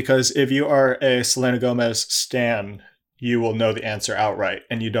question because if you are a Selena Gomez stan, you will know the answer outright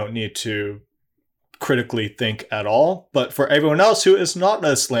and you don't need to critically think at all. But for everyone else who is not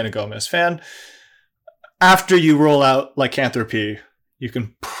a Selena Gomez fan, after you roll out lycanthropy, you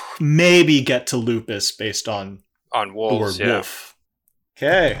can maybe get to lupus based on On the wolves, word yeah. wolf.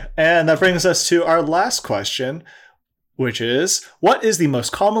 Okay, and that brings us to our last question, which is, what is the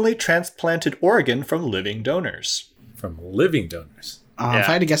most commonly transplanted organ from living donors? From living donors. If I Yeah.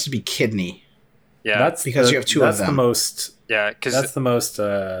 had to guess, it'd be kidney. Yeah, That's because you have two of that's them. The most, yeah, because that's the most,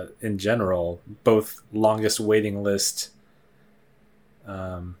 in general, both longest waiting list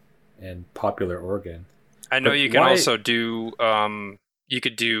and popular organ. I know but you can why- also do. You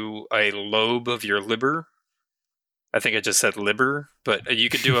could do a lobe of your liver. I think I just said liver, but you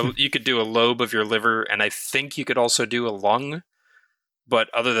could do a lobe of your liver, and I think you could also do a lung. But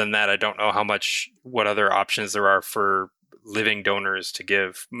other than that, I don't know what other options there are for living donors to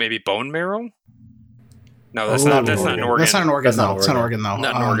give. Maybe bone marrow. No, that's Oh, not. That's not an organ. That's not an organ, That's not though. an It's not an organ. organ, though.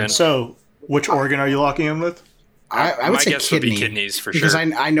 Not an organ. So, which organ are you locking in with? I would My say guess kidney. would be kidneys for because sure.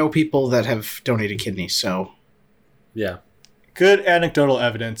 I know people that have donated kidneys, so Yeah. Good anecdotal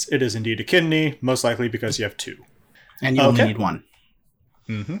evidence. It is indeed a kidney, most likely because you have two. and you only Okay. need one.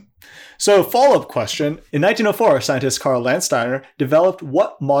 Mm-hmm. So, follow-up question. In 1904, scientist Carl Landsteiner developed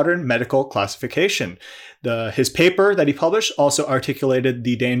what modern medical classification? His paper that he published also articulated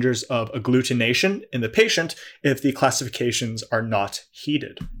the dangers of agglutination in the patient if the classifications are not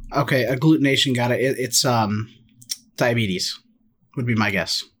heeded. Okay, agglutination, got it. It's diabetes, would be my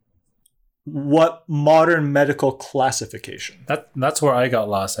guess. What modern medical classification? That's where I got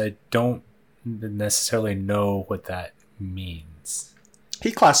lost. I don't necessarily know what that means.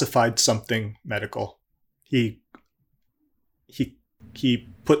 He classified something medical. He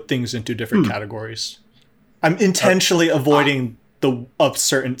put things into different categories. I'm intentionally avoiding a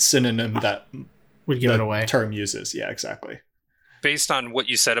certain synonym that would give the it away. term uses. Yeah, exactly. Based on what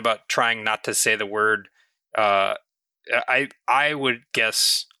you said about trying not to say the word, I would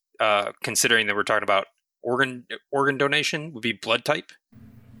guess, considering that we're talking about organ donation, would be blood type.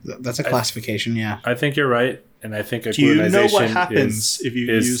 That's a classification, yeah. I think you're right, and I think Do you know what happens if you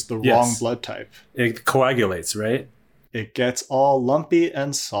use the wrong blood type? It coagulates, right? It gets all lumpy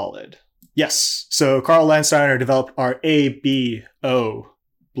and solid. Yes. So Karl Landsteiner developed our ABO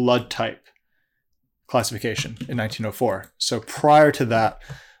blood type classification in 1904. So prior to that,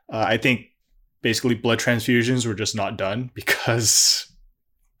 I think basically blood transfusions were just not done because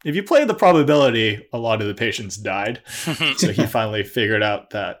if you play the probability, a lot of the patients died. So he finally figured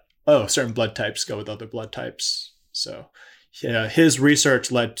out that, certain blood types go with other blood types. So his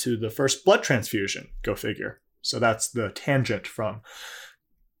research led to the first blood transfusion, go figure. So that's the tangent from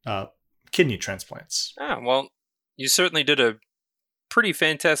kidney transplants. Well, you certainly did a pretty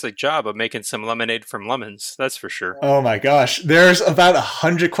fantastic job of making some lemonade from lemons. That's for sure. Oh my gosh. There's about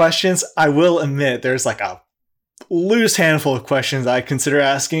 100 questions. I will admit there's like a loose handful of questions I consider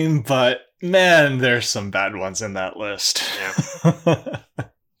asking, but man, there's some bad ones in that list. Yeah.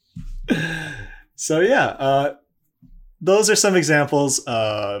 So those are some examples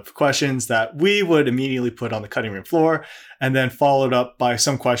of questions that we would immediately put on the cutting room floor, and then followed up by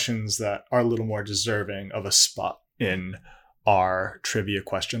some questions that are a little more deserving of a spot in our trivia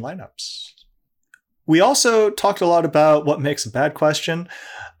question lineups. We also talked a lot about what makes a bad question.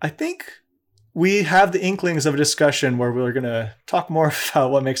 I think we have the inklings of a discussion where we're going to talk more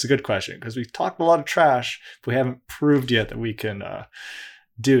about what makes a good question, because we've talked a lot of trash, but we haven't proved yet that we can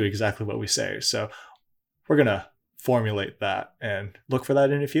do exactly what we say. So we're going to formulate that and look for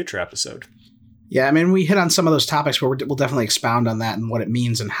that in a future episode. Yeah, I mean, we hit on some of those topics where we'll definitely expound on that and what it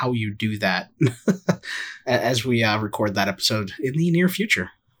means and how you do that as we record that episode in the near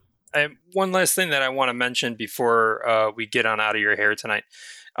future. One last thing that I want to mention before we get on out of your hair tonight.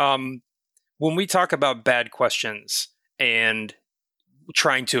 When we talk about bad questions and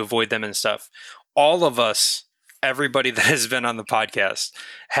trying to avoid them and stuff, all of us, everybody that has been on the podcast,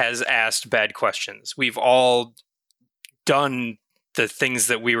 has asked bad questions. We've all done the things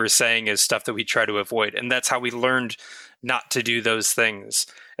that we were saying as stuff that we try to avoid. And that's how we learned not to do those things,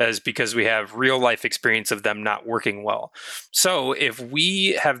 is because we have real life experience of them not working well. So if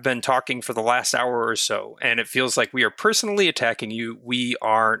we have been talking for the last hour or so and it feels like we are personally attacking you, we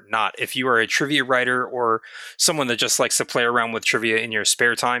are not. If you are a trivia writer or someone that just likes to play around with trivia in your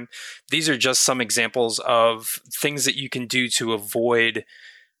spare time, these are just some examples of things that you can do to avoid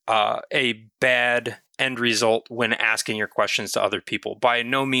a bad end result when asking your questions to other people. By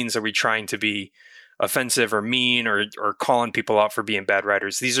no means are we trying to be offensive or mean or calling people out for being bad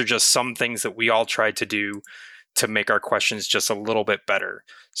writers. These are just some things that we all tried to do to make our questions just a little bit better.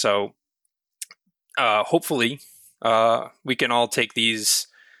 So hopefully we can all take these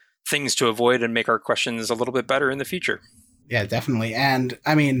things to avoid and make our questions a little bit better in the future. Yeah, definitely. And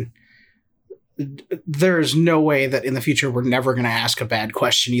I mean, there's no way that in the future we're never going to ask a bad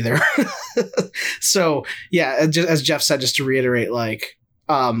question either. So yeah, as Jeff said, just to reiterate, like,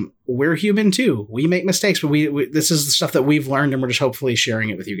 we're human too. We make mistakes, but we this is the stuff that we've learned, and we're just hopefully sharing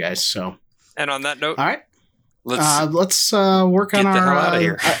it with you guys. So, and on that note, all right, let's work on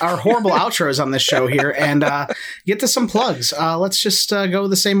our horrible outros on this show here and get to some plugs. Let's just go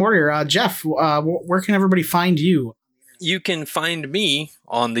the same order. Jeff, where can everybody find you? You can find me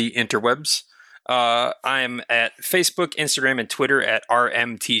on the interwebs. I'm at Facebook, Instagram, and Twitter at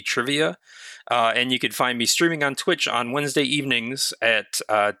RMT Trivia. And you can find me streaming on Twitch on Wednesday evenings at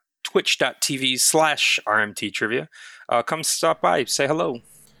twitch.tv/RMT Trivia. Come stop by, say hello.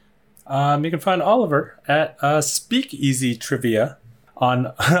 You can find Oliver at Speakeasy Trivia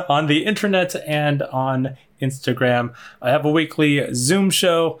on the internet and on Instagram. I have a weekly Zoom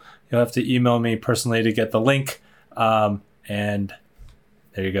show. You'll have to email me personally to get the link. And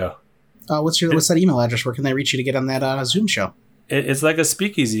there you go. What's that email address? Where can they reach you to get on that Zoom show? It's like a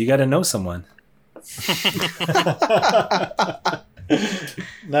speakeasy. You got to know someone.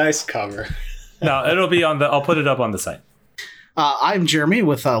 Nice cover. No, it'll be I'll put it up on the site. I'm Jeremy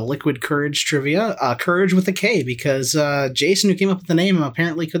with Liquid Courage Trivia. Courage with a K, because Jason, who came up with the name,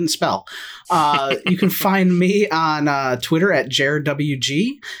 apparently couldn't spell. You can find me on Twitter at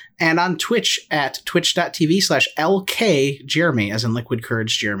JaredWG and on Twitch at twitch.tv/LKJeremy, as in Liquid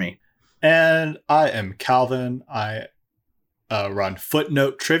Courage Jeremy. And I am Calvin. I run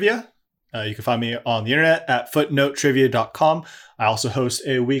Footnote Trivia. You can find me on the internet at footnotetrivia.com. I also host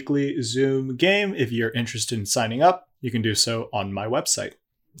a weekly Zoom game. If you're interested in signing up, you can do so on my website.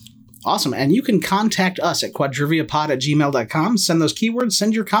 Awesome. And you can contact us at quadriviapod@gmail.com. Send those keywords,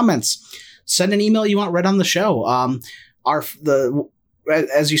 send your comments, send an email you want read on the show.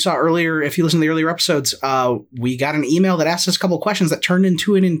 As you saw earlier, if you listen to the earlier episodes, we got an email that asked us a couple of questions that turned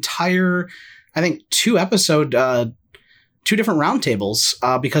into an entire, I think, two different roundtables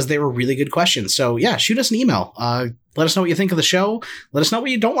because they were really good questions. So yeah, shoot us an email. Let us know what you think of the show. Let us know what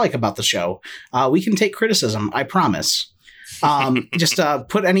you don't like about the show. We can take criticism, I promise. Just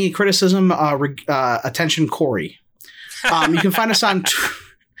put any criticism, attention, Corey. You can find us on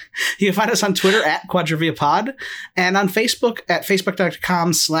Twitter at QuadriviaPod and on Facebook at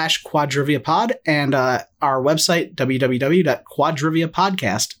facebook.com/QuadriviaPod and our website,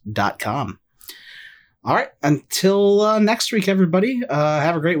 www.quadriviapodcast.com. All right. Until next week, everybody,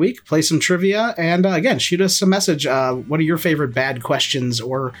 have a great week. Play some trivia. And again, shoot us a message. What are your favorite bad questions?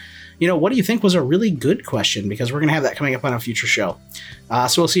 Or, what do you think was a really good question? Because we're going to have that coming up on a future show.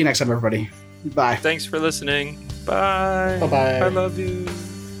 So we'll see you next time, everybody. Bye. Thanks for listening. Bye. Bye-bye. I love you.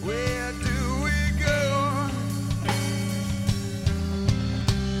 Where do we go?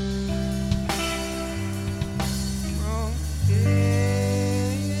 From here.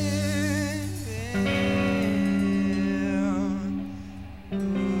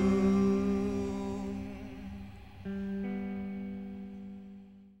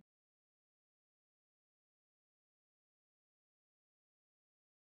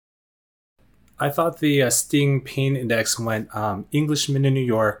 I thought the Sting Pain Index went Englishman in New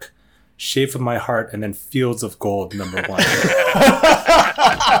York, Shape of My Heart, and then Fields of Gold, number 1.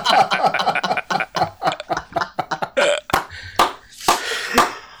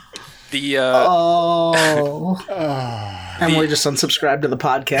 Emily just unsubscribed to the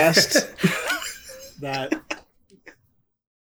podcast.